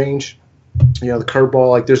cutter range, the curveball.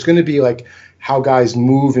 Like there's going to be like how guys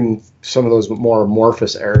move in some of those more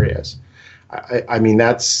amorphous areas. I mean,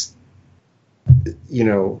 that's,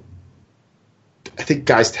 I think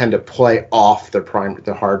guys tend to play off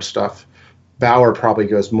the hard stuff. Bauer probably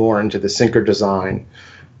goes more into the sinker design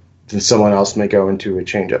than someone else may go into a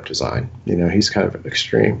changeup design. He's kind of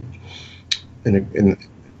extreme in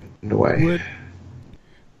a way.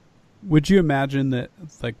 Would you imagine that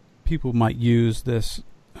like people might use this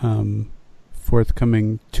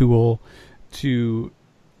forthcoming tool to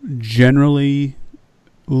generally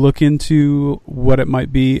look into what it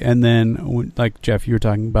might be, and then like Jeff, you were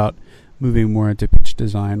talking about moving more into pitch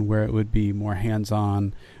design where it would be more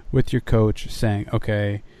hands-on with your coach saying,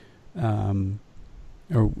 okay, or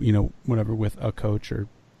whatever, with a coach or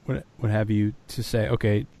what have you, to say,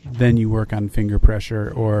 okay, then you work on finger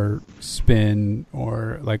pressure or spin,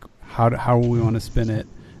 or like how we want to spin it,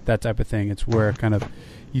 that type of thing. It's where kind of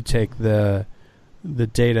you take the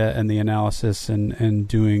data and the analysis and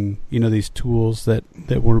doing these tools that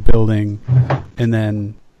we're building, and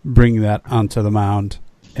then bring that onto the mound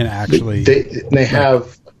and actually they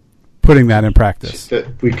have putting that in practice.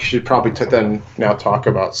 That we should probably then now talk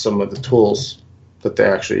about some of the tools that they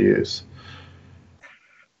actually use.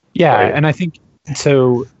 Yeah, right. And I think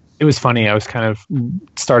so. it was funny. I was kind of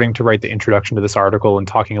starting to write the introduction to this article and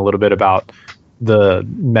talking a little bit about the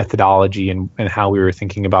methodology and how we were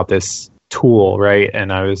thinking about this tool, right?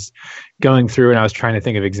 And I was going through and I was trying to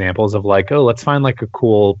think of examples of like, oh, let's find like a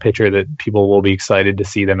cool pitcher that people will be excited to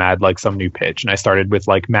see them add like some new pitch. And I started with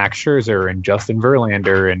like Max Scherzer and Justin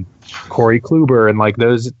Verlander and Corey Kluber, and like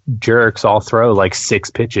those jerks all throw like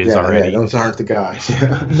 6 pitches already. Yeah, those aren't the guys.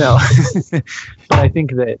 No. But I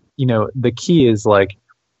think that, the key is like,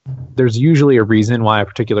 there's usually a reason why a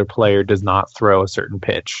particular player does not throw a certain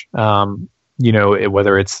pitch.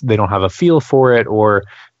 Whether it's they don't have a feel for it, or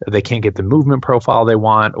they can't get the movement profile they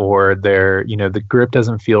want, or the grip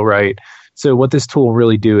doesn't feel right. So what this tool will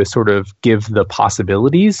really do is sort of give the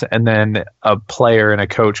possibilities, and then a player and a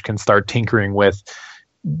coach can start tinkering with,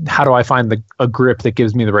 how do I find a grip that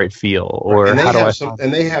gives me the right feel, or how do I?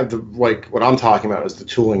 And they have what I'm talking about is the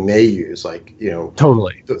tooling they use,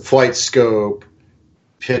 totally the Flight Scope,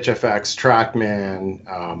 Pitch FX, TrackMan,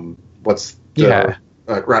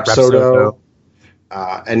 Rapsodo.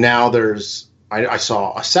 And now there's, I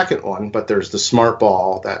saw a second one, but there's the Smart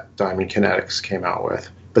Ball that Diamond Kinetics came out with.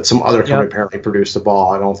 But some other company apparently produced a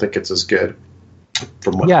ball. I don't think it's as good.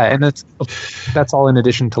 And that's all in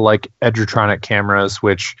addition to like Edgertronic cameras,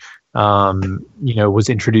 which was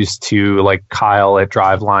introduced to like Kyle at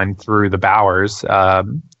Driveline through the Bowers.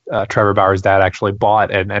 Trevor Bauer's dad actually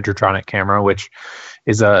bought an Edgertronic camera, which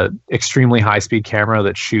is a extremely high speed camera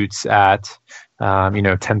that shoots at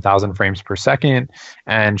 10,000 frames per second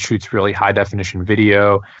and shoots really high definition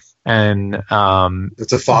video. And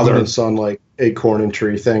it's a father and son, like acorn and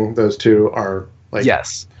tree thing. Those two are like,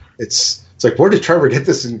 yes, it's like, where did Trevor get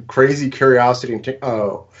this crazy curiosity? It's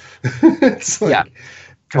like,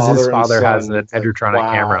 because his father has an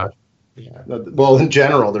Edgertronic camera. Yeah. Well, in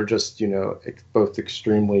general, they're just both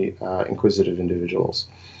extremely inquisitive individuals.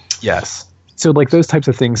 Yes. So like those types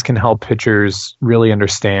of things can help pitchers really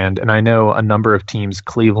understand. And I know a number of teams,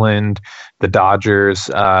 Cleveland, the Dodgers,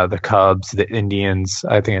 the Cubs, the Indians,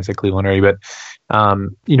 I think I said Cleveland already, but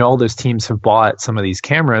all those teams have bought some of these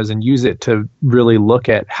cameras and use it to really look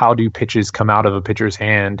at how do pitches come out of a pitcher's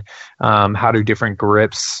hand, how do different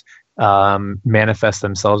grips manifest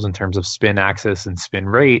themselves in terms of spin axis and spin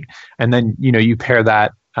rate. And then, you pair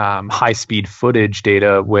that high-speed footage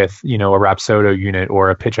data with, a Rapsodo unit or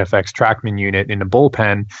a Pitch FX TrackMan unit in a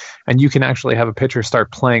bullpen, and you can actually have a pitcher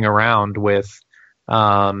start playing around with,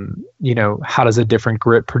 how does a different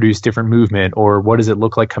grip produce different movement, or what does it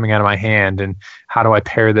look like coming out of my hand, and how do I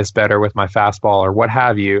pair this better with my fastball, or what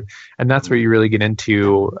have you. And that's where you really get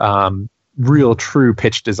into real true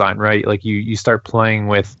pitch design, right? Like you start playing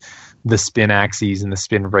with the spin axes and the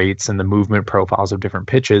spin rates and the movement profiles of different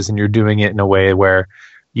pitches, and you're doing it in a way where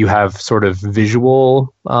you have sort of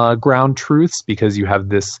visual ground truths, because you have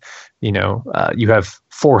this, you have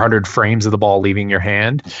 400 frames of the ball leaving your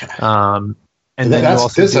hand. And then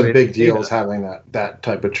that's a big deal, is having that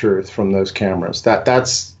type of truth from those cameras.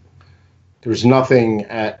 There's nothing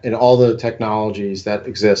in all the technologies that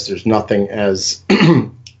exist, there's nothing as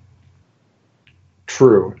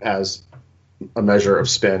true as a measure of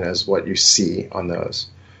spin as what you see on those.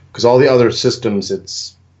 Because all the other systems,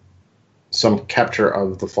 it's some capture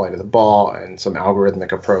of the flight of the ball and some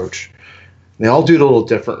algorithmic approach. They all do it a little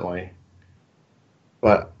differently,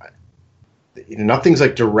 but nothing's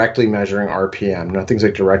like directly measuring RPM. Nothing's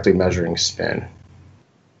like directly measuring spin.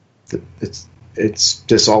 It's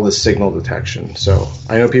just all this signal detection. So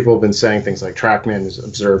I know people have been saying things like TrackMan is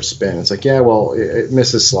observed spin. It's like, yeah, well, it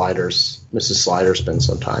misses slider spin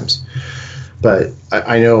sometimes. But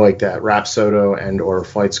I know like that Rapsodo and or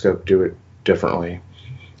Flight Scope do it differently.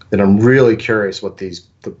 And I'm really curious what the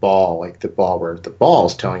ball where the ball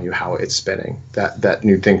is telling you how it's spinning, that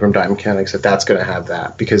new thing from Diamond Kinetics, that's going to have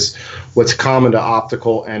that. Because what's common to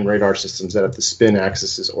optical and radar systems, that if the spin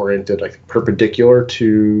axis is oriented like perpendicular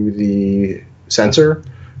to the sensor,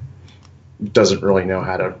 doesn't really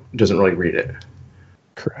read it.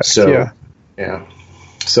 Correct. So yeah.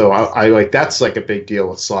 So I like, that's like a big deal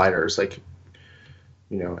with sliders, like,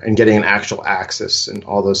 and getting an actual axis and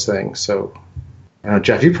all those things. So,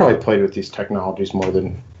 Jeff, you probably played with these technologies more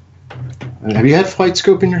than. Have you had Flight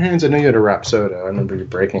Scope in your hands? I know you had a Rapsodo. I remember you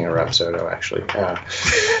breaking a Rapsodo, actually.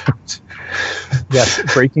 Yes,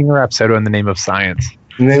 breaking a Rapsodo in the name of science.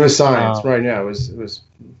 In the name of science, right? Yeah, it was.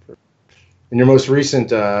 And your most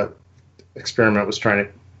recent experiment was trying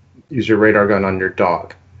to use your radar gun on your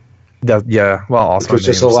dog. Also which was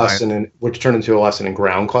just a lesson which turned into a lesson in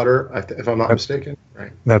ground clutter, if I'm not mistaken.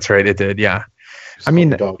 Right. That's right. It did. Yeah. I mean,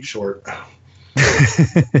 dog short.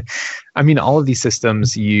 I mean, all of these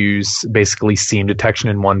systems use basically seam detection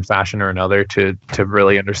in one fashion or another to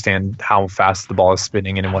really understand how fast the ball is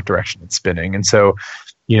spinning and in what direction it's spinning. And so,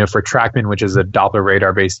 for TrackMan, which is a Doppler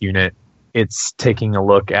radar-based unit, it's taking a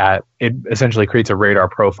look at, it essentially creates a radar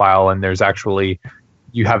profile, and there's actually,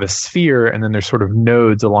 you have a sphere, and then there's sort of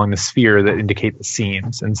nodes along the sphere that indicate the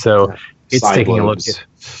seams. And so it's taking a look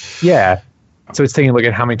at, so it's taking a look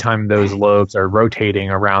at how many times those lobes are rotating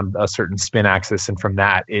around a certain spin axis, and from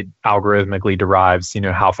that, it algorithmically derives,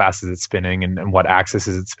 how fast is it spinning and what axis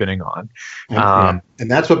is it spinning on. And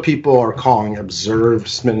that's what people are calling observed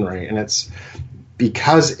spin rate, and it's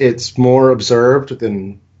because it's more observed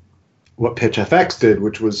than what PitchFX did,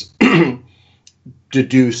 which was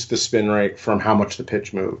deduce the spin rate from how much the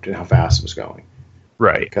pitch moved and how fast it was going.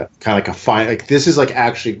 Right. Kind of like a fine, like this is like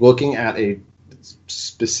actually looking at a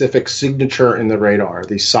specific signature in the radar,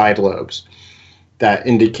 these side lobes that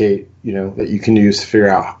indicate, that you can use to figure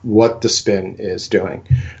out what the spin is doing,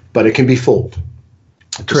 but it can be fooled.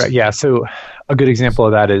 Correct. Yeah. So a good example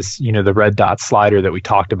of that is, the red dot slider that we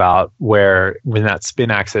talked about, where when that spin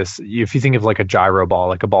axis, if you think of like a gyro ball,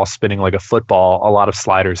 like a ball spinning like a football, a lot of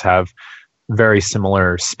sliders have very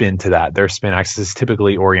similar spin to that. Their spin axis is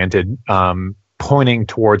typically oriented, pointing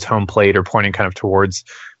towards home plate or pointing kind of towards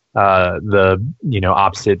the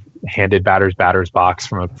opposite-handed batter's box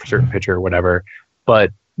from a certain pitcher or whatever.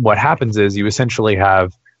 But what happens is you essentially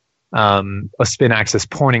have a spin axis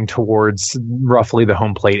pointing towards roughly the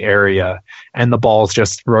home plate area, and the ball's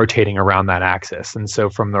just rotating around that axis. And so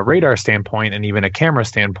from the radar standpoint and even a camera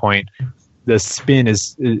standpoint, the spin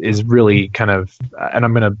is really kind of, and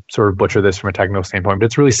I'm going to sort of butcher this from a technical standpoint, but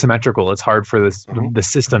it's really symmetrical. It's hard for the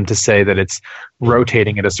system to say that it's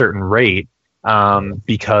rotating at a certain rate,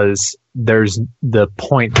 because there's the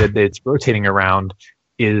point that it's rotating around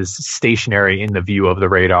is stationary in the view of the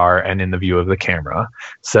radar and in the view of the camera.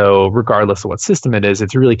 So regardless of what system it is,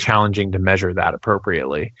 it's really challenging to measure that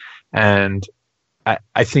appropriately. And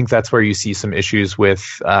I think that's where you see some issues with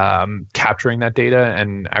capturing that data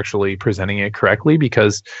and actually presenting it correctly,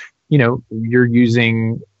 because you're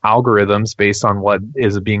using algorithms based on what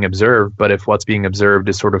is being observed, but if what's being observed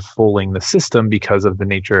is sort of fooling the system because of the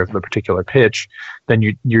nature of the particular pitch, then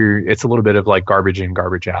it's a little bit of like garbage in,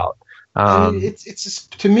 garbage out. It's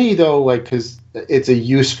just, to me though, like, because it's a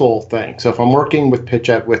useful thing. So if I'm working with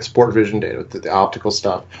with Sport Vision data, with the optical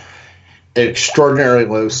stuff, an extraordinarily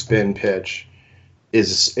low spin pitch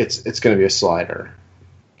is it's going to be a slider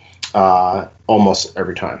almost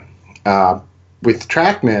every time. With the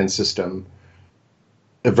TrackMan system,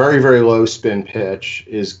 a very, very low spin pitch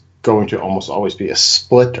is going to almost always be a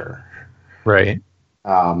splitter. Right.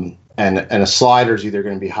 And a slider is either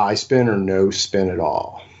going to be high spin or no spin at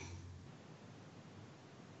all.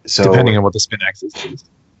 So depending on what the spin axis is.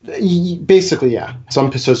 Basically, yeah. Some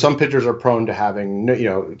pitchers are prone to having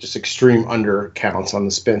just extreme undercounts on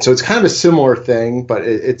the spin. So it's kind of a similar thing, but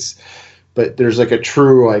but there's like a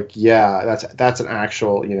true that's an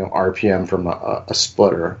actual RPM from a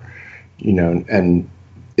splitter, and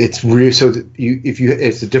it's really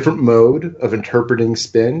it's a different mode of interpreting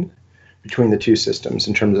spin between the two systems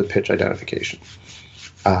in terms of pitch identification.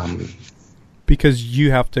 Because you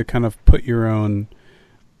have to kind of put your own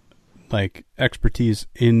expertise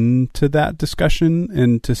into that discussion,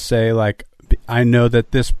 and to say I know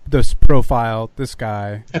that this profile, this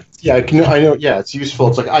guy. Yeah, I know. Yeah, it's useful.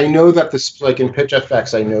 It's I know that this, in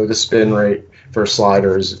PitchFX, I know the spin rate for a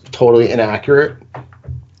slider is totally inaccurate,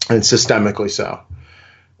 and systemically so,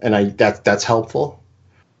 and that's helpful.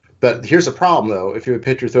 But here's the problem, though: if your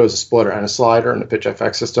pitcher throws a splitter and a slider in the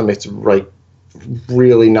PitchFX system, it's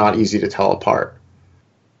really not easy to tell apart.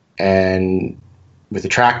 And with the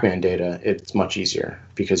TrackMan data, it's much easier,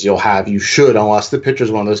 because you should, unless the pitcher's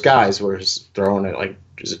one of those guys where he's throwing it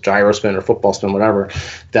is it gyro spin or football spin, whatever,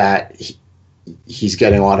 that he's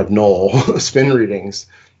getting a lot of null spin readings,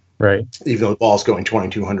 right? Even though the ball's going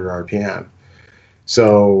 2,200 RPM.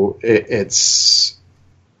 So it's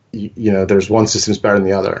there's one system's better than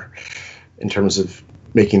the other in terms of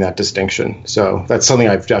making that distinction. So that's something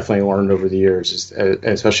I've definitely learned over the years,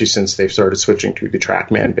 especially since they've started switching to the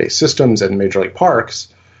TrackMan-based systems and Major League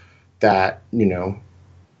Parks, that,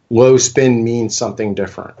 low spin means something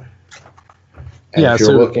different. And if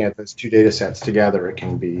you're looking at those two data sets together, it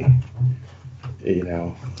can be,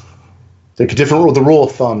 the rule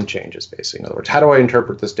of thumb changes, basically. In other words, how do I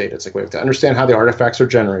interpret this data? It's we have to understand how the artifacts are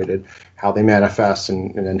generated, how they manifest,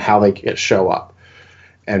 and then how they show up,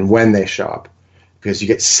 and when they show up. Because you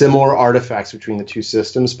get similar artifacts between the two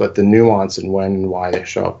systems, but the nuance in when and why they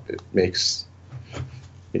show up, it makes,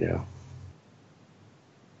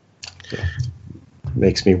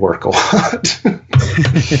 makes me work a lot.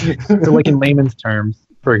 So like in layman's terms,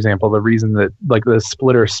 for example, the reason that like the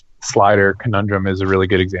splitter slider conundrum is a really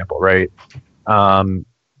good example, right?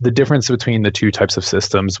 The difference between the two types of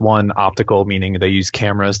systems, one optical, meaning they use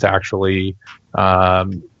cameras to actually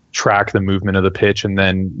track the movement of the pitch and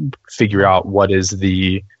then figure out what is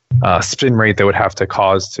the spin rate that would have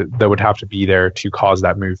to be there to cause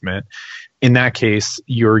that movement. In that case,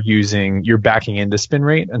 you're backing into spin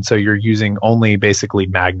rate, and so you're using only basically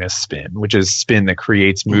Magnus spin, which is spin that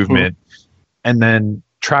creates movement. And then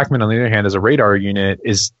TrackMan, on the other hand, as a radar unit,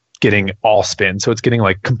 is getting all spin. So it's getting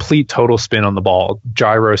like complete total spin on the ball,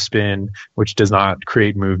 gyro spin, which does not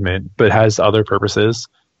create movement, but has other purposes,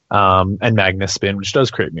 and Magnus spin, which does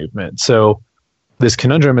create movement. So this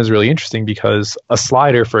conundrum is really interesting because a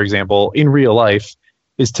slider, for example, in real life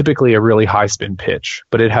is typically a really high spin pitch,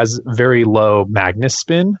 but it has very low Magnus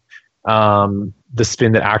spin. The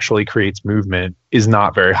spin that actually creates movement is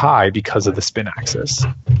not very high because of the spin axis.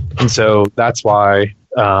 And so that's why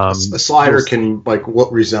a slider can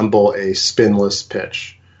resemble a spinless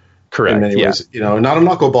pitch. Correct. In many ways, not a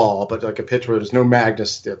knuckleball, but like a pitch where there's no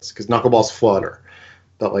Magnus stits, because knuckleballs flutter.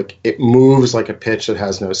 But like it moves like a pitch that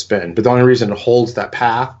has no spin. But the only reason it holds that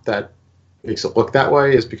path that makes it look that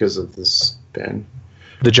way is because of the spin.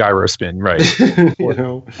 The gyro spin, right?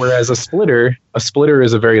 Whereas a splitter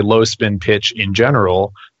is a very low spin pitch in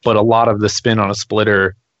general, but a lot of the spin on a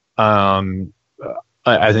splitter, as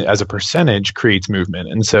a percentage, creates movement.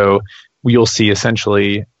 And so you'll see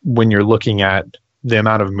essentially when you're looking at the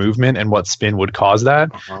amount of movement and what spin would cause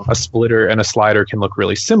that, a splitter and a slider can look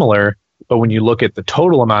really similar. But when you look at the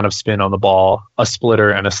total amount of spin on the ball, a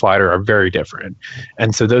splitter and a slider are very different.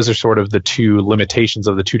 And so those are sort of the two limitations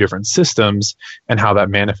of the two different systems and how that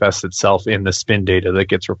manifests itself in the spin data that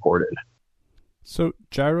gets reported. So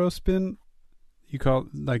gyro spin, you call,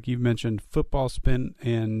 like you mentioned, football spin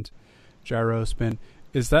and gyro spin.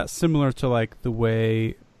 Is that similar to like the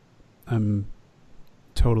way, I'm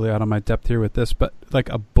totally out of my depth here with this, but like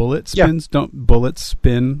a bullet spins? Yeah. Don't bullets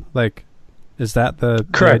spin like... Is that the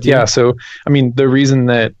correct? Idea? Yeah. So, I mean, the reason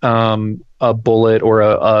that a bullet or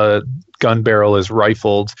a gun barrel is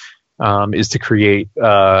rifled is to create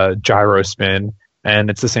gyro spin,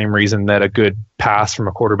 and it's the same reason that a good pass from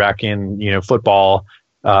a quarterback in football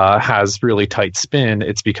has really tight spin.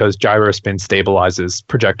 It's because gyro spin stabilizes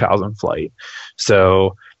projectiles in flight.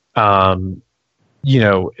 So,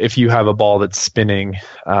 if you have a ball that's spinning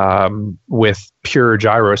with pure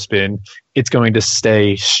gyro spin, it's going to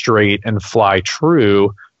stay straight and fly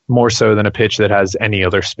true more so than a pitch that has any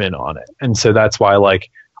other spin on it. And so that's why like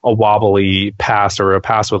a wobbly pass or a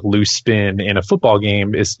pass with loose spin in a football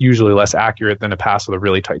game is usually less accurate than a pass with a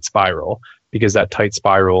really tight spiral, because that tight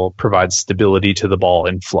spiral provides stability to the ball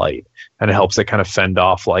in flight, and it helps it kind of fend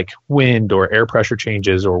off like wind or air pressure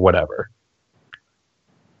changes or whatever.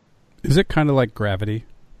 Is it kind of like gravity?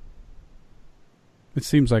 It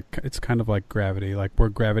seems like it's kind of like gravity, like where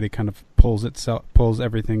gravity kind of pulls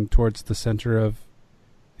everything towards the center of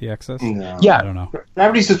the axis. No. Yeah, I don't know.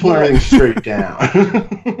 Gravity's just pulling everything straight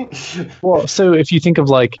down. Well, so if you think of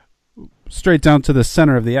like straight down to the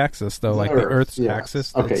center of the axis, though, like the Earth's yeah.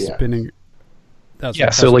 axis Okay, that's yeah. spinning.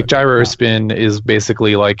 So like gyro spin is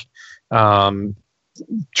basically like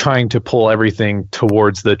trying to pull everything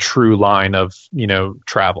towards the true line of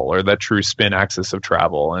travel, or that true spin axis of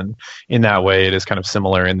travel, and in that way it is kind of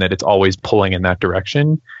similar in that it's always pulling in that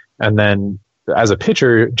direction. And then as a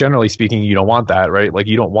pitcher, generally speaking, you don't want that, right? Like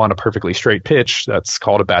you don't want a perfectly straight pitch. That's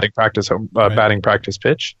called a batting practice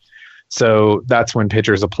pitch. So that's when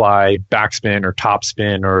pitchers apply backspin or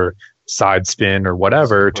topspin or side spin or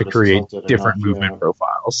whatever to create different movement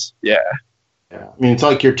profiles. Yeah. Yeah, I mean, it's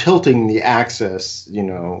like you're tilting the axis,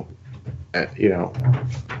 you're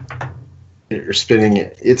spinning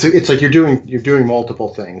it. It's like you're doing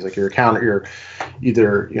multiple things. Like you're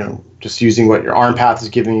either just using what your arm path is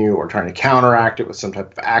giving you, or trying to counteract it with some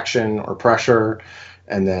type of action or pressure,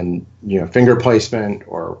 and then finger placement,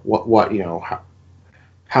 or what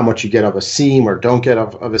how much you get of a seam or don't get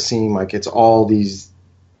of a seam. Like it's all these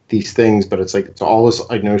things, but it's like it's all this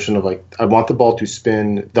like notion of like I want the ball to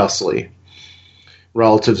spin thusly,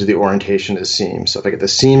 relative to the orientation of the seam. So if I get the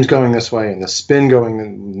seams going this way and the spin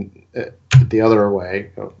going the other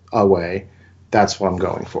way, that's what I'm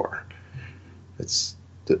going for. It's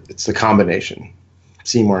the combination,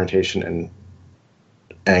 seam orientation and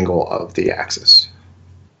angle of the axis.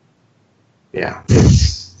 Yeah.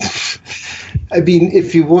 I mean,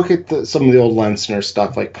 if you look at some of the old Lenzner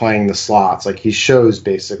stuff, like playing the slots, like he shows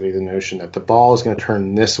basically the notion that the ball is going to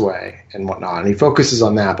turn this way and whatnot, and he focuses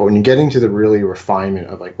on that. But when you get into the really refinement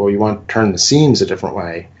of like, well, you want to turn the seams a different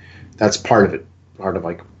way, that's part of it. part of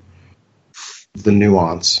like the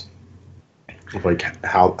nuance of like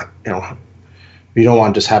how, you know, you don't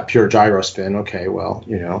want to just have pure gyro spin. Okay, well,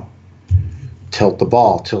 you know, tilt the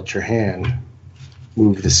ball, tilt your hand,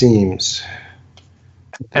 move the seams.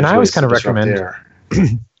 And I always kind of recommend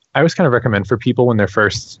I always kind of recommend for people when they're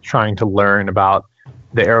first trying to learn about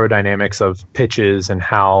the aerodynamics of pitches and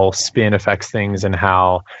how spin affects things and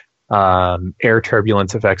how air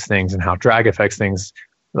turbulence affects things and how drag affects things.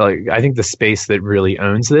 Like, I think the space that really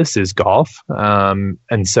owns this is golf.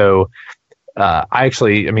 And so I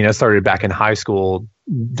started back in high school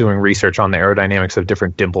doing research on the aerodynamics of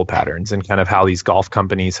different dimple patterns and kind of how these golf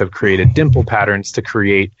companies have created dimple patterns to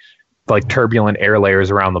create like turbulent air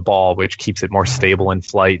layers around the ball, which keeps it more stable in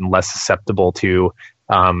flight and less susceptible to,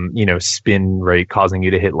 spin rate causing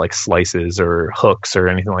you to hit like slices or hooks or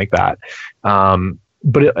anything like that.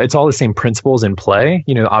 But it's all the same principles in play.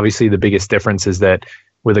 You know, obviously the biggest difference is that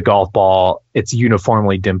with a golf ball, it's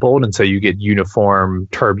uniformly dimpled. And so you get uniform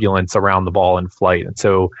turbulence around the ball in flight. And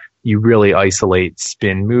so you really isolate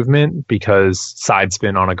spin movement because side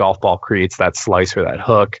spin on a golf ball creates that slice or that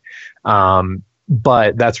hook.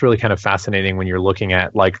 But that's really kind of fascinating when you're looking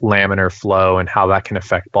at like laminar flow and how that can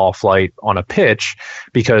affect ball flight on a pitch,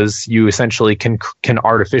 because you essentially can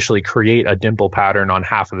artificially create a dimple pattern on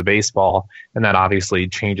half of the baseball. And that obviously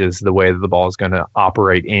changes the way that the ball is going to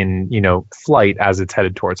operate in, flight as it's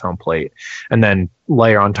headed towards home plate. And then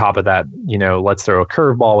layer on top of that, let's throw a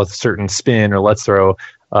curveball with a certain spin, or let's throw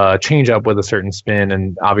a change up with a certain spin.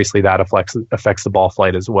 And obviously that affects the ball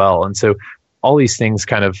flight as well. And so all these things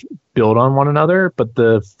kind of build on one another, but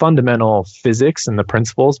the fundamental physics and the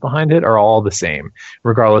principles behind it are all the same,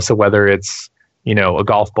 regardless of whether it's, a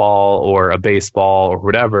golf ball or a baseball or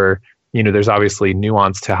whatever. There's obviously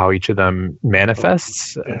nuance to how each of them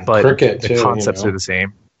manifests, but cricket the too, concepts are the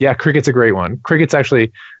same. Yeah, cricket's a great one. Cricket's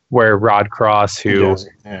actually where Rod Cross, who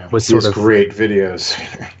was sort of great videos.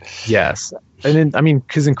 Yes. And then,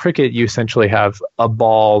 because in cricket, you essentially have a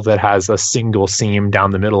ball that has a single seam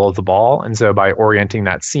down the middle of the ball. And so by orienting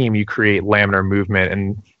that seam, you create laminar movement.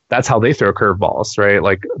 And that's how they throw curveballs, right?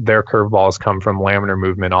 Like their curveballs come from laminar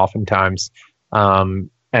movement oftentimes. And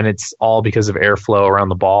it's all because of airflow around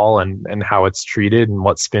the ball and how it's treated and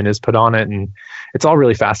what spin is put on it. And it's all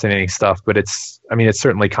really fascinating stuff, but it's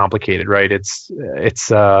certainly complicated, right?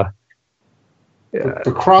 The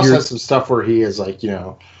Cross has some stuff where he is like,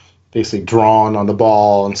 basically drawn on the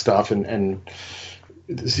ball and stuff, and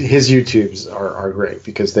his YouTubes are great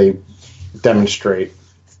because they demonstrate.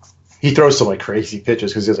 He throws some like crazy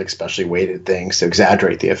pitches because he has like specially weighted things to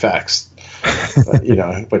exaggerate the effects.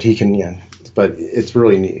 But he can, but it's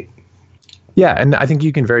really neat. Yeah, and I think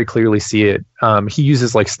you can very clearly see it. He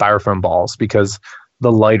uses like styrofoam balls because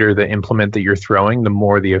the lighter the implement that you're throwing, the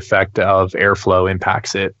more the effect of airflow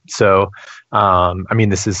impacts it. So,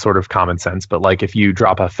 this is sort of common sense, but like if you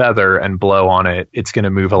drop a feather and blow on it, it's going to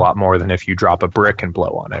move a lot more than if you drop a brick and blow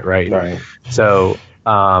on it, right? Right. So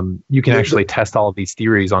you can actually test all of these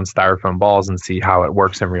theories on styrofoam balls and see how it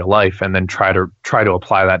works in real life, and then try to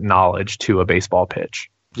apply that knowledge to a baseball pitch.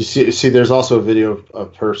 You see, there's also a video of a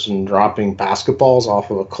person dropping basketballs off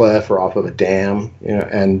of a cliff or off of a dam,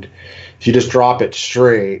 and if you just drop it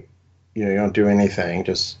straight, you don't do anything,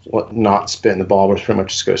 just not spin. The ball pretty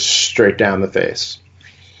much just goes straight down the face.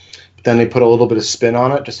 But then they put a little bit of spin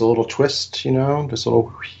on it, just a little twist, just a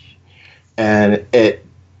little, and it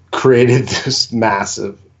created this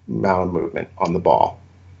massive amount of movement on the ball.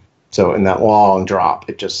 So in that long drop,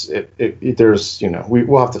 there's,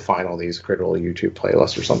 we'll have to find all these critical YouTube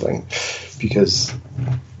playlists or something, because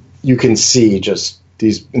you can see just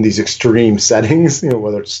in these extreme settings,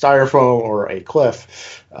 whether it's styrofoam or a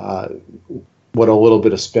cliff, what a little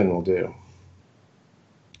bit of spin will do,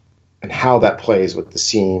 and how that plays with the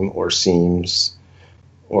seam or seams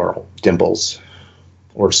or dimples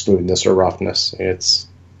or smoothness or roughness.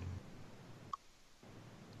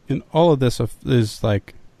 And all of this is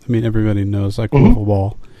like, everybody knows like wiffle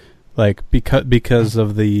ball, like because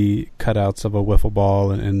of the cutouts of a wiffle ball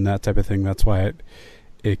and that type of thing. That's why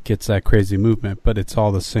it gets that crazy movement, but it's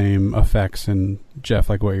all the same effects. And Jeff,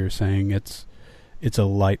 like what you're saying, it's a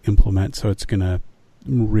light implement, so it's gonna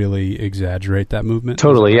really exaggerate that movement.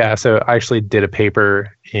 Totally, yeah. So I actually did a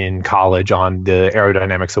paper in college on the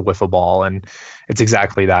aerodynamics of wiffle ball, and it's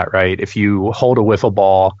exactly that, right? If you hold a wiffle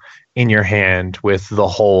ball in your hand with the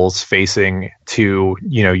holes facing to,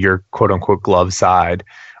 your quote unquote glove side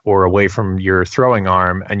or away from your throwing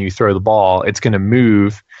arm, and you throw the ball, it's going to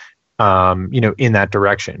move, in that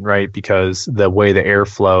direction, right? Because the way the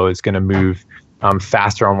airflow is going to move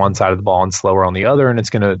faster on one side of the ball and slower on the other, and it's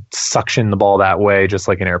going to suction the ball that way, just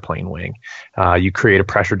like an airplane wing. You create a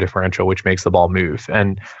pressure differential, which makes the ball move.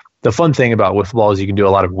 And the fun thing about wiffle ball is you can do a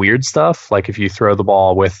lot of weird stuff. Like if you throw the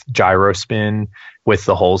ball with gyro spin with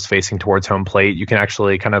the holes facing towards home plate, you can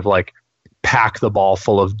actually kind of like pack the ball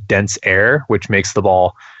full of dense air, which makes the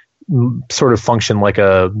ball sort of function like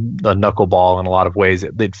a knuckleball in a lot of ways.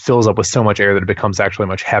 It fills up with so much air that it becomes actually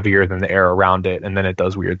much heavier than the air around it, and then it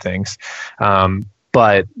does weird things.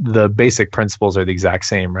 But the basic principles are the exact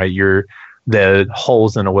same, right? The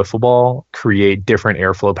holes in a wiffle ball create different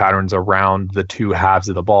airflow patterns around the two halves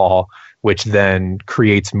of the ball, which then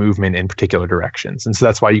creates movement in particular directions. And so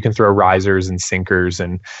that's why you can throw risers and sinkers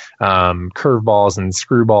and curveballs and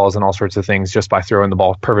screwballs and all sorts of things just by throwing the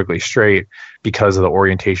ball perfectly straight, because of the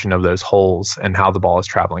orientation of those holes and how the ball is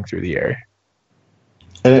traveling through the air.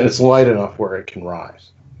 And it's light enough where it can rise.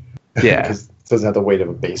 Yeah. Because it doesn't have the weight of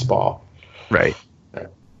a baseball. Right.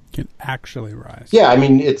 Can actually rise. Yeah, I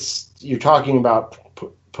mean, you're talking about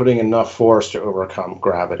putting enough force to overcome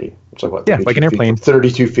gravity. It's like what? Yeah, like an airplane.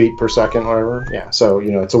 32 feet per second, whatever. Yeah, so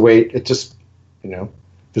it's a weight. It just if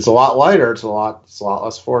it's a lot lighter, it's a lot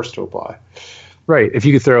less force to apply. Right. If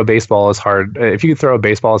you could throw a baseball as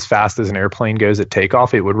fast as an airplane goes at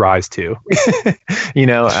takeoff, it would rise too.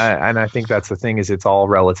 And I think that's the thing, is it's all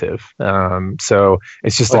relative. So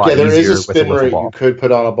it's just a lot easier. There is a spin with rate you could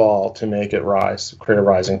put on a ball to make it rise, create a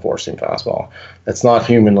rising forcing fastball. That's not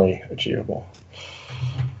humanly achievable.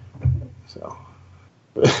 So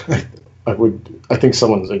I think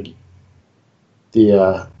someone's like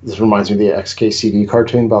this reminds me of the XKCD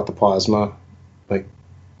cartoon about the plasma, like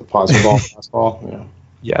the plasma ball fastball. Yeah.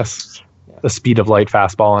 Yes. Yeah. The speed of light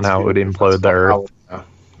fastball and how it would implode the earth. Yeah.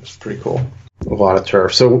 It's pretty cool. A lot of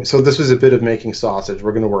turf. So this was a bit of making sausage.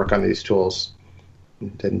 We're going to work on these tools.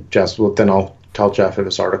 Then I'll tell Jeff if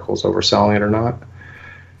his article's overselling it or not.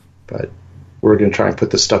 But we're going to try and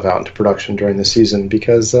put this stuff out into production during the season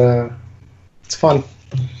because it's fun.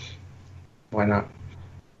 Why not?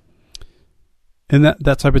 And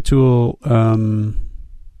that type of tool,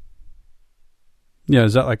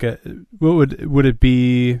 is that like what would it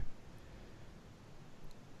be?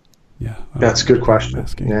 Yeah, that's a good question.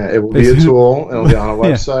 Yeah, it will be a tool. It'll be on a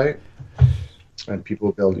website, and people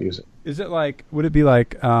will be able to use it. Is it like? Would it be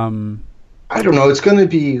like? I don't know. It's going to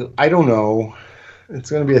be. I don't know. It's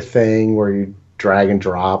going to be a thing where you drag and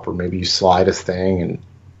drop, or maybe you slide a thing and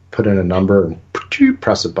put in a number and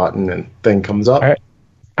press a button and thing comes up.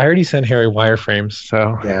 I already sent Harry wireframes,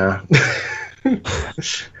 so yeah.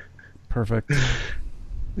 Perfect.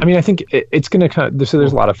 I mean, I think it's going to so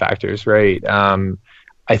there's a lot of factors, right?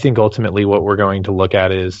 I think ultimately what we're going to look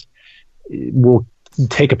at is we'll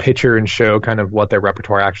take a pitcher and show kind of what their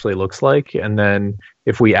repertoire actually looks like. And then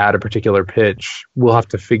if we add a particular pitch, we'll have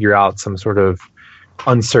to figure out some sort of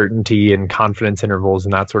uncertainty and confidence intervals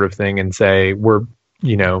and that sort of thing, and say we're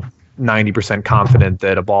 90% confident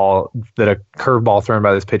that a curveball thrown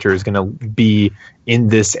by this pitcher is going to be in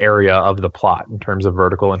this area of the plot in terms of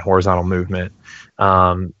vertical and horizontal movement.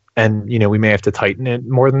 And we may have to tighten it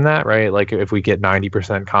more than that, right? Like if we get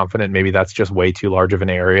 90% confident, maybe that's just way too large of an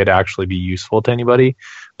area to actually be useful to anybody.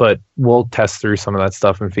 But we'll test through some of that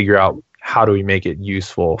stuff and figure out how do we make it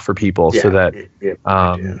useful for people so that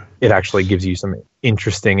it actually gives you some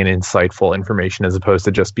interesting and insightful information, as opposed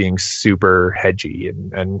to just being super hedgy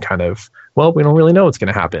and kind of, we don't really know what's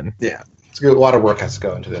going to happen. Yeah, a lot of work has to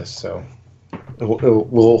go into this, so we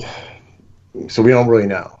don't really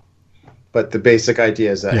know. But the basic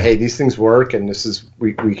idea is that hey, these things work, and this is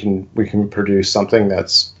we can produce something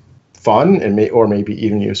that's fun and maybe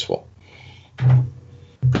even useful.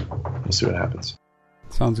 We'll see what happens.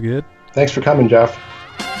 Sounds good. Thanks for coming, Jeff.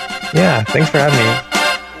 Yeah, thanks for having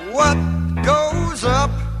me. What goes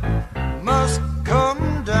up must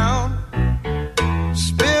come down.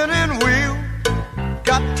 Spinning wheel,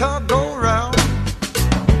 got to go round.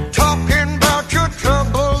 Talking about your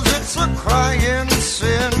troubles, it's a crying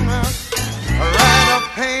sin. Ride a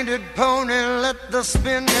painted pony, let the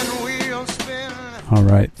spinning wheel spin. All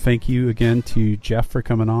right. Thank you again to Jeff for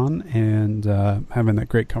coming on and having that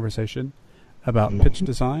great conversation about pitch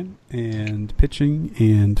design and pitching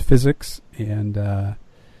and physics and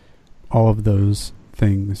all of those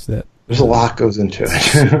things that there's a lot goes into it.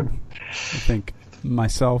 I think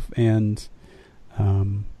myself and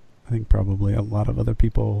I think probably a lot of other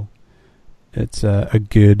people, it's a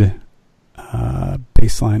good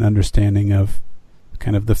baseline understanding of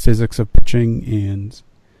kind of the physics of pitching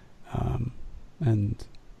and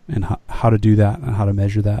how to do that and how to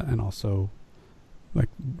measure that, and also like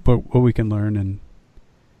what we can learn and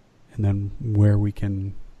then where we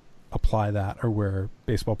can apply that, or where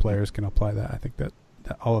baseball players can apply that. I think that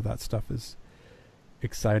all of that stuff is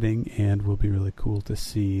exciting and will be really cool to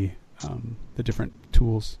see the different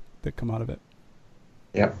tools that come out of it.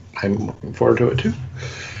 Yep, I'm looking forward to it too.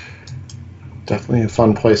 Definitely a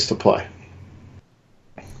fun place to play.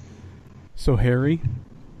 So, Harry,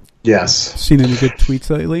 Yes. seen any good tweets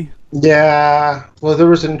lately? Yeah. Well, there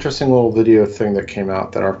was an interesting little video thing that came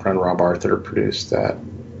out that our friend Rob Arthur produced that,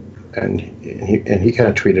 and he kind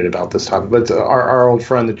of tweeted about this topic. But our old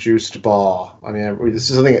friend, the juiced ball. I mean, this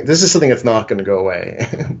is something that's not going to go away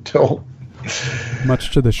until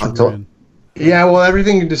Much to the chagrin. Yeah, well,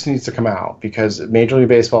 everything just needs to come out because Major League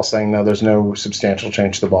Baseball is saying, no, there's no substantial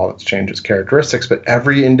change to the ball that's changed its characteristics, but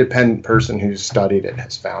every independent person who's studied it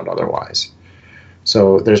has found otherwise.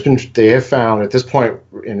 So they have found at this point,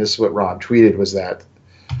 and this is what Rob tweeted, was that,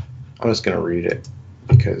 I'm just going to read it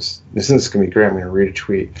because this is going to be great. I'm going to read a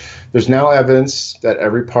tweet. There's now evidence that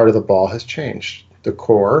every part of the ball has changed. The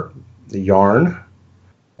core, the yarn,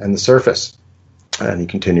 and the surface. And he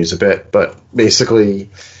continues a bit, but basically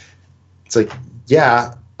it's like,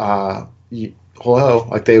 yeah, hello.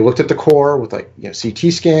 Like they looked at the core with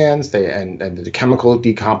CT scans, and the chemical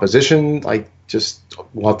decomposition. Like just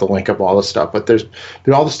we'll have to link up all this stuff. But there's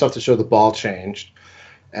been all the stuff to show the ball changed,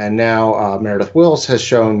 and now Meredith Wills has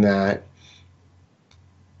shown that.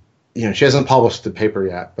 She hasn't published the paper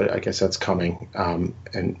yet, but I guess that's coming.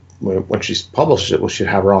 And when she's published it, we should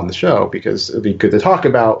have her on the show because it'd be good to talk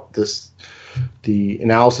about this. The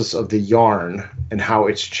analysis of the yarn and how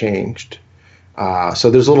it's changed.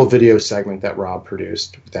 So there's a little video segment that Rob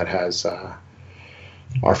produced that has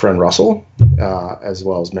our friend Russell, as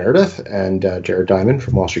well as Meredith and Jared Diamond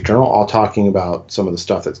from Wall Street Journal, all talking about some of the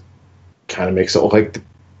stuff that kind of makes it look like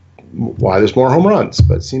why there's more home runs.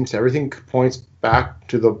 But it seems everything points back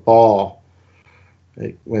to the ball.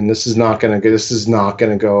 When this is not going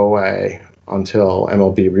to go away until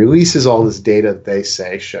MLB releases all this data that they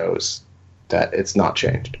say shows that it's not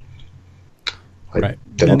changed. Right.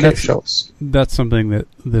 And that's something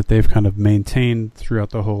that they've kind of maintained throughout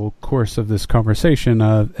the whole course of this conversation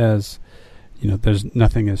as there's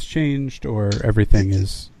nothing has changed or everything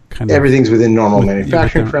is everything's within normal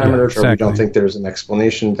manufacturing parameters, or we don't think there's an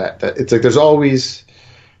explanation that it's like there's always,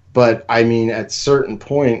 but I mean at a certain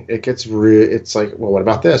point it gets it's like, well, what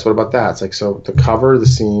about this? What about that? It's like, so the cover, the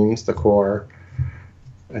seams, the core,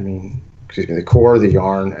 the core, the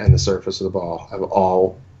yarn, and the surface of the ball have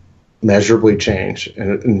all measurably changed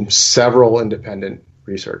in several independent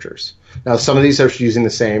researchers. Now, some of these are using the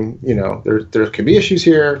same, there could be issues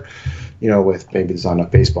here, with maybe there's not enough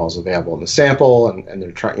baseballs available in the sample, and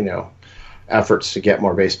they're trying, efforts to get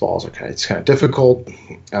more baseballs it's kind of difficult.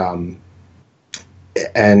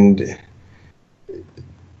 And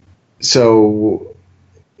so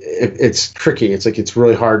it's tricky. It's like, it's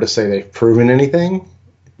really hard to say they've proven anything.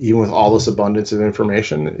 Even with all this abundance of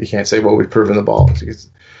information, you can't say, well, we've proven the ball.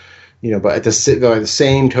 But at the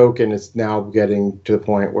same token, it's now getting to the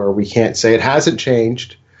point where we can't say it hasn't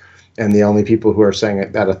changed, and the only people who are saying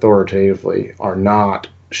it that authoritatively are not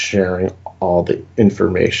sharing all the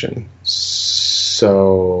information. So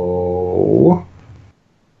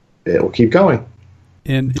it will keep going.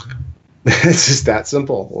 And it's just that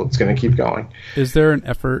simple. It's going to keep going. Is there an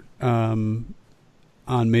effort on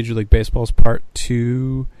Major League Baseball's part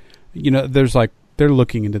to, there's they're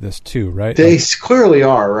looking into this too, right? They clearly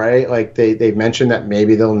are, right? Like they mentioned that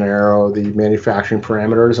maybe they'll narrow the manufacturing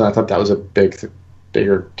parameters, and I thought that was a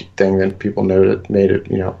bigger thing than people noted, made it,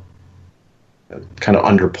 kind of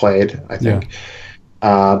underplayed, I think.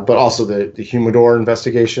 Yeah. But also the humidor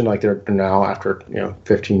investigation, like they're now after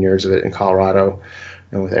 15 years of it in Colorado,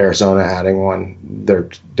 and with Arizona adding one,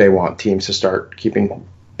 they want teams to start keeping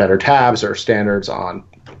better tabs or standards on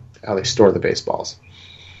how they store the baseballs.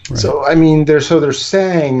 Right. So they're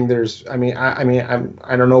saying there's I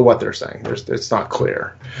don't know what they're saying. It's not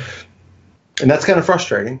clear, and that's kind of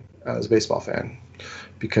frustrating as a baseball fan,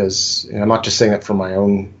 because I'm not just saying that from my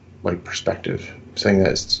own perspective. I'm saying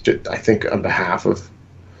that it's just, I think on behalf of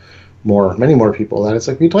many more people, that it's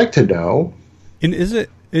like we'd like to know. And is it?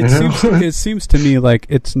 It seems to me like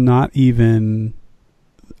it's not even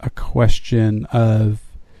a question of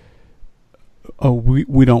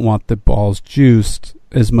we don't want the balls juiced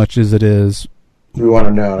as much as it is we want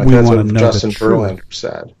to know. That's what Justin Verlander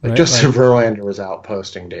said. Right? Justin Verlander was out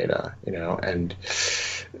posting data, and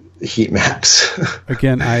heat maps.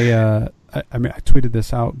 Again, I tweeted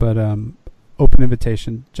this out, but open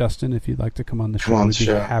invitation, Justin, if you'd like to come on the show, we'd be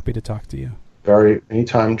happy to talk to you.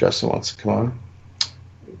 Anytime Justin wants to come on,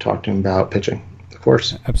 talk to him about pitching. of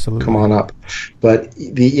course, Absolutely. come on up. But so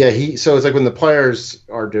it's like when the players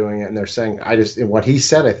are doing it and they're saying, and what he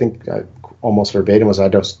said, I think almost verbatim was, I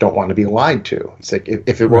just don't want to be lied to. It's like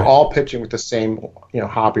if it were all pitching with the same,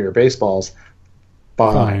 hoppier baseballs,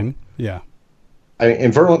 fine. Yeah. I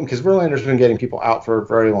mean, because Verlander's been getting people out for a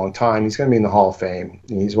very long time. He's going to be in the Hall of Fame.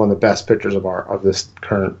 He's one of the best pitchers of this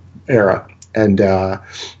current era, and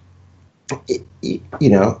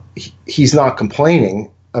he's not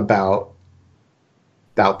complaining about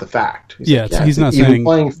the fact. He's not saying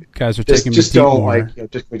guys are taking just me don't more. can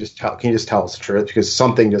you just tell us the truth, because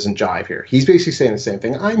something doesn't jive here. He's basically saying the same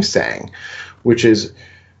thing I'm saying, which is,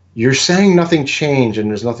 you're saying nothing changed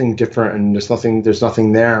and there's nothing different and there's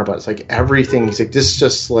nothing there, but it's like everything. He's like, this is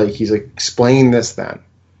just like, he's like, explain this then,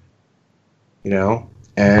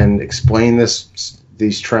 and explain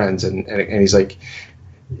these trends, and he's like,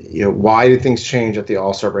 why did things change at the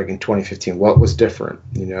All-Star break in 2015? What was different?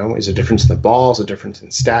 Is there a difference in the balls, a difference in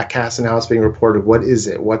StatCast and how it's being reported? What is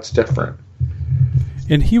it? What's different?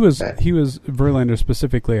 And he was Verlander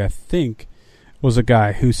specifically, I think, was a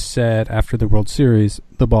guy who said after the World Series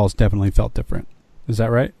the balls definitely felt different. Is that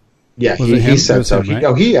right? Yeah, he said so. Right?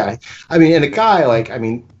 I mean, and a guy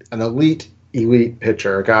an elite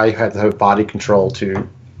pitcher, a guy who had to have body control to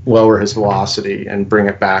lower his velocity and bring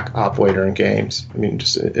it back up later in games. I mean,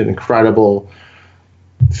 just an incredible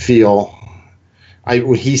feel.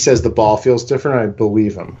 When he says the ball feels different, I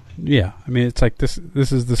believe him. Yeah, I mean, it's like this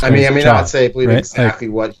is the. I mean, job, not say believe right? exactly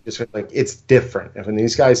what he just like. It's different. And when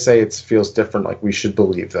these guys say it feels different, like, we should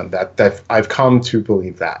believe them. That I've come to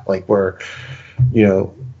believe that. Like, where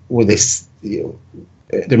they,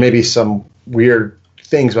 there may be some weird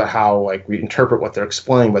things about how, like, we interpret what they're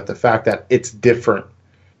explaining, but the fact that it's different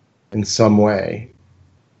in some way,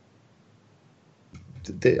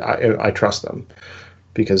 I trust them,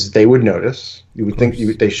 because they would notice. You would think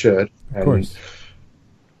they should. Of course.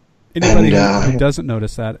 Anybody who doesn't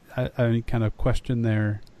notice that, I kind of question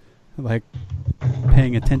their, like,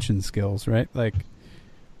 paying attention skills, right? Like,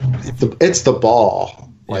 it's the ball,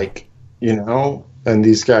 like, and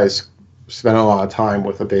these guys spend a lot of time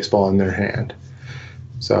with a baseball in their hand,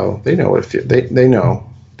 so they know what it feels. They know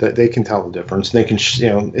that they can tell the difference. And they can,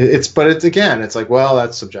 it's like, well,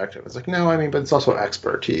 that's subjective. It's like, no, I mean, but it's also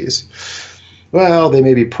expertise. Well, they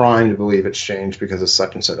may be primed to believe it's changed because of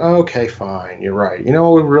such and such. Okay, fine, you're right.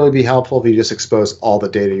 What would really be helpful if you just expose all the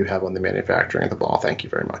data you have on the manufacturing of the ball? Thank you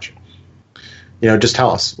very much. Just tell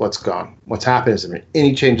us what's gone, what's happened. Is there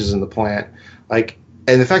any changes in the plant? Like,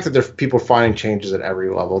 and the fact that there are people finding changes at every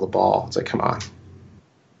level of the ball. It's like, come on,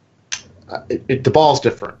 the ball's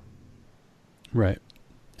different, right?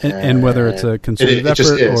 And whether it's a concerted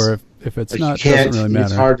effort or if it's not, doesn't really matter.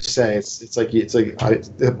 It's hard to say. It's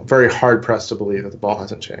I'm very hard pressed to believe that the ball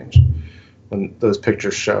hasn't changed when those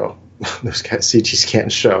pictures show, those CT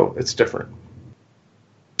scans show it's different.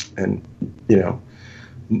 And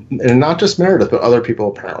and not just Meredith, but other people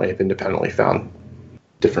apparently have independently found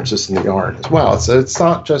differences in the yarn as well. It's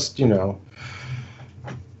not just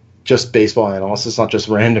just baseball analysts. It's not just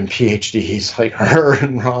random PhDs like her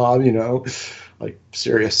and Rob. Like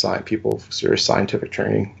serious scientific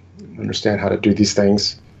training, understand how to do these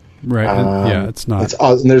things. Right. It's not.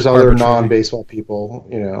 And there's other non-baseball people,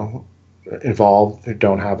 involved who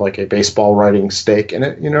don't have like a baseball writing stake in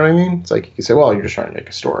it. You know what I mean? It's like, you can say, well, you're just trying to make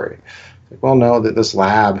a story. It's like, well, no, that this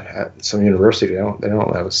lab at some university, they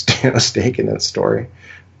don't have a stake in that story.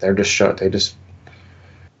 They're just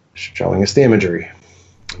showing us the imagery.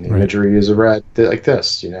 And the imagery is like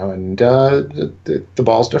this, and the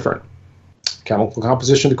ball's different. Chemical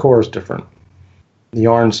composition of the core is different. The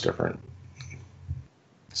yarn's different.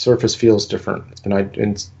 The surface feels different.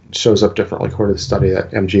 And shows up differently according to the study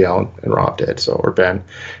that MGL and Rob did, or Ben.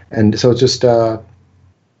 And so it's just,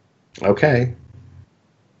 okay.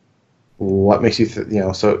 What makes you,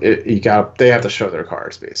 so they have to show their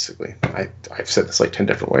cards, basically. I've said this like 10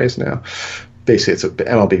 different ways now. Basically,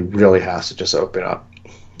 MLB really has to just open up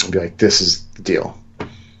and be like, this is the deal.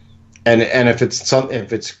 And if it's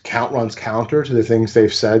runs counter to the things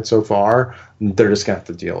they've said so far, they're just gonna have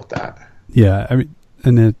to deal with that. Yeah, I mean,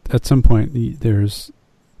 and at some point,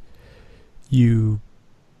 you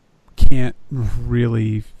can't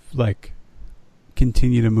really like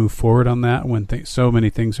continue to move forward on that when so many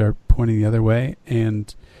things are pointing the other way,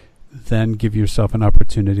 and then give yourself an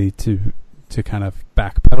opportunity to kind of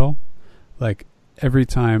backpedal. Like, every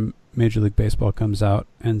time Major League Baseball comes out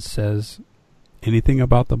and says anything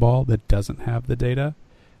about the ball that doesn't have the data,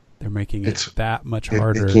 they're making it that much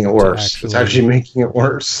harder. Making it worse. It's actually making it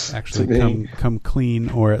worse. Actually, come clean,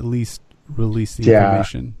 or at least release the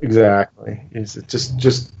information. Exactly. It's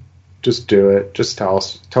just Just do it. Just tell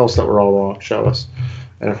us that we're all wrong. Show us.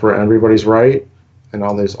 And if everybody's right and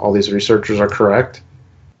all these researchers are correct,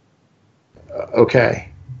 okay,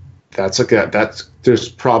 there's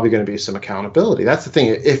probably going to be some accountability. That's the thing.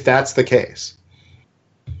 If that's the case,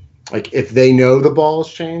 like if they know the ball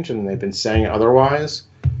has changed and they've been saying otherwise,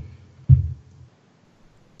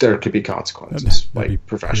 there could be consequences, that'd be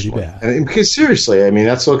professionally. bad. And because seriously, I mean,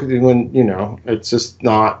 that's when it's just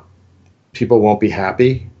not. People won't be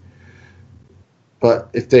happy. But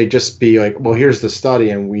if they just be like, well, here's the study,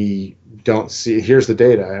 and we don't see, here's the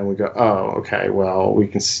data, and we go, oh, okay, well, we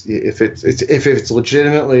can see if it's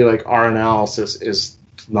legitimately like our analysis is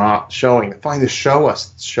not showing it, fine, just show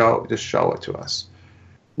it to us.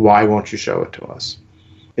 Why won't you show it to us?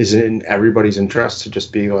 Is it in everybody's interest to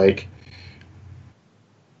just be like,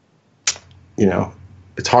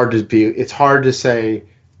 it's hard to say,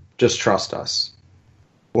 just trust us,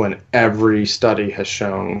 when every study has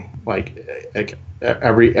shown like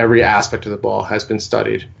every aspect of the ball has been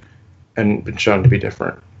studied and been shown to be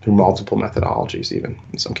different through multiple methodologies, even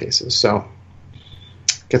in some cases. So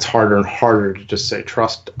it gets harder and harder to just say,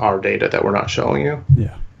 trust our data that we're not showing you.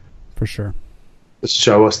 Yeah, for sure. Just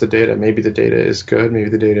show us the data. Maybe the data is good. Maybe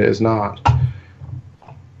the data is not.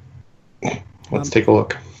 Let's take a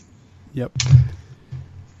look. Yep.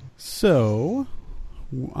 So,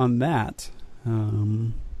 on that,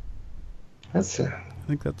 I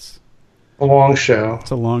think that's a long show.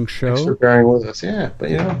 It's a long show. Thanks for bearing with us. Yeah,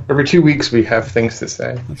 but every 2 weeks we have things to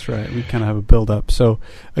say. That's right. We kind of have a build up. So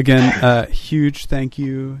again, huge thank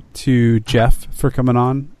you to Jeff for coming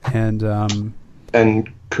on, and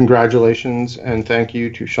congratulations and thank you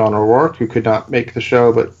to Sean O'Rourke, who could not make the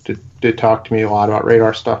show but did talk to me a lot about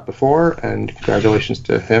radar stuff before, and congratulations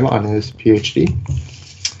to him on his PhD.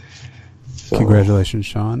 So, congratulations,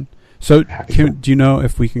 Sean. So, do you know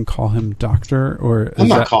if we can call him doctor, or I'm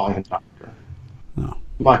not calling him doctor. No,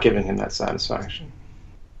 I'm not giving him that satisfaction.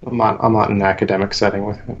 I'm not in an academic setting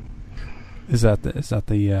with him. Is that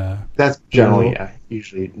the? That's generally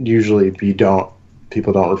Usually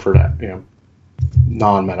people don't refer to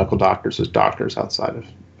non-medical doctors as doctors outside of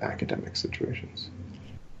academic situations.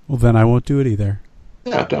 Well, then I won't do it either.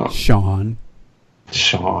 Yeah, don't. Sean.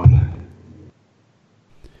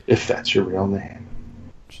 If that's your real name.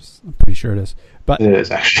 I'm pretty sure it is. But it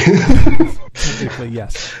is, actually. Technically,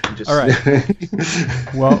 yes. All right.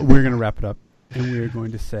 Well, we're going to wrap it up, and we're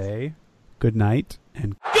going to say good night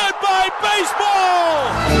and goodbye,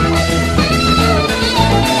 baseball!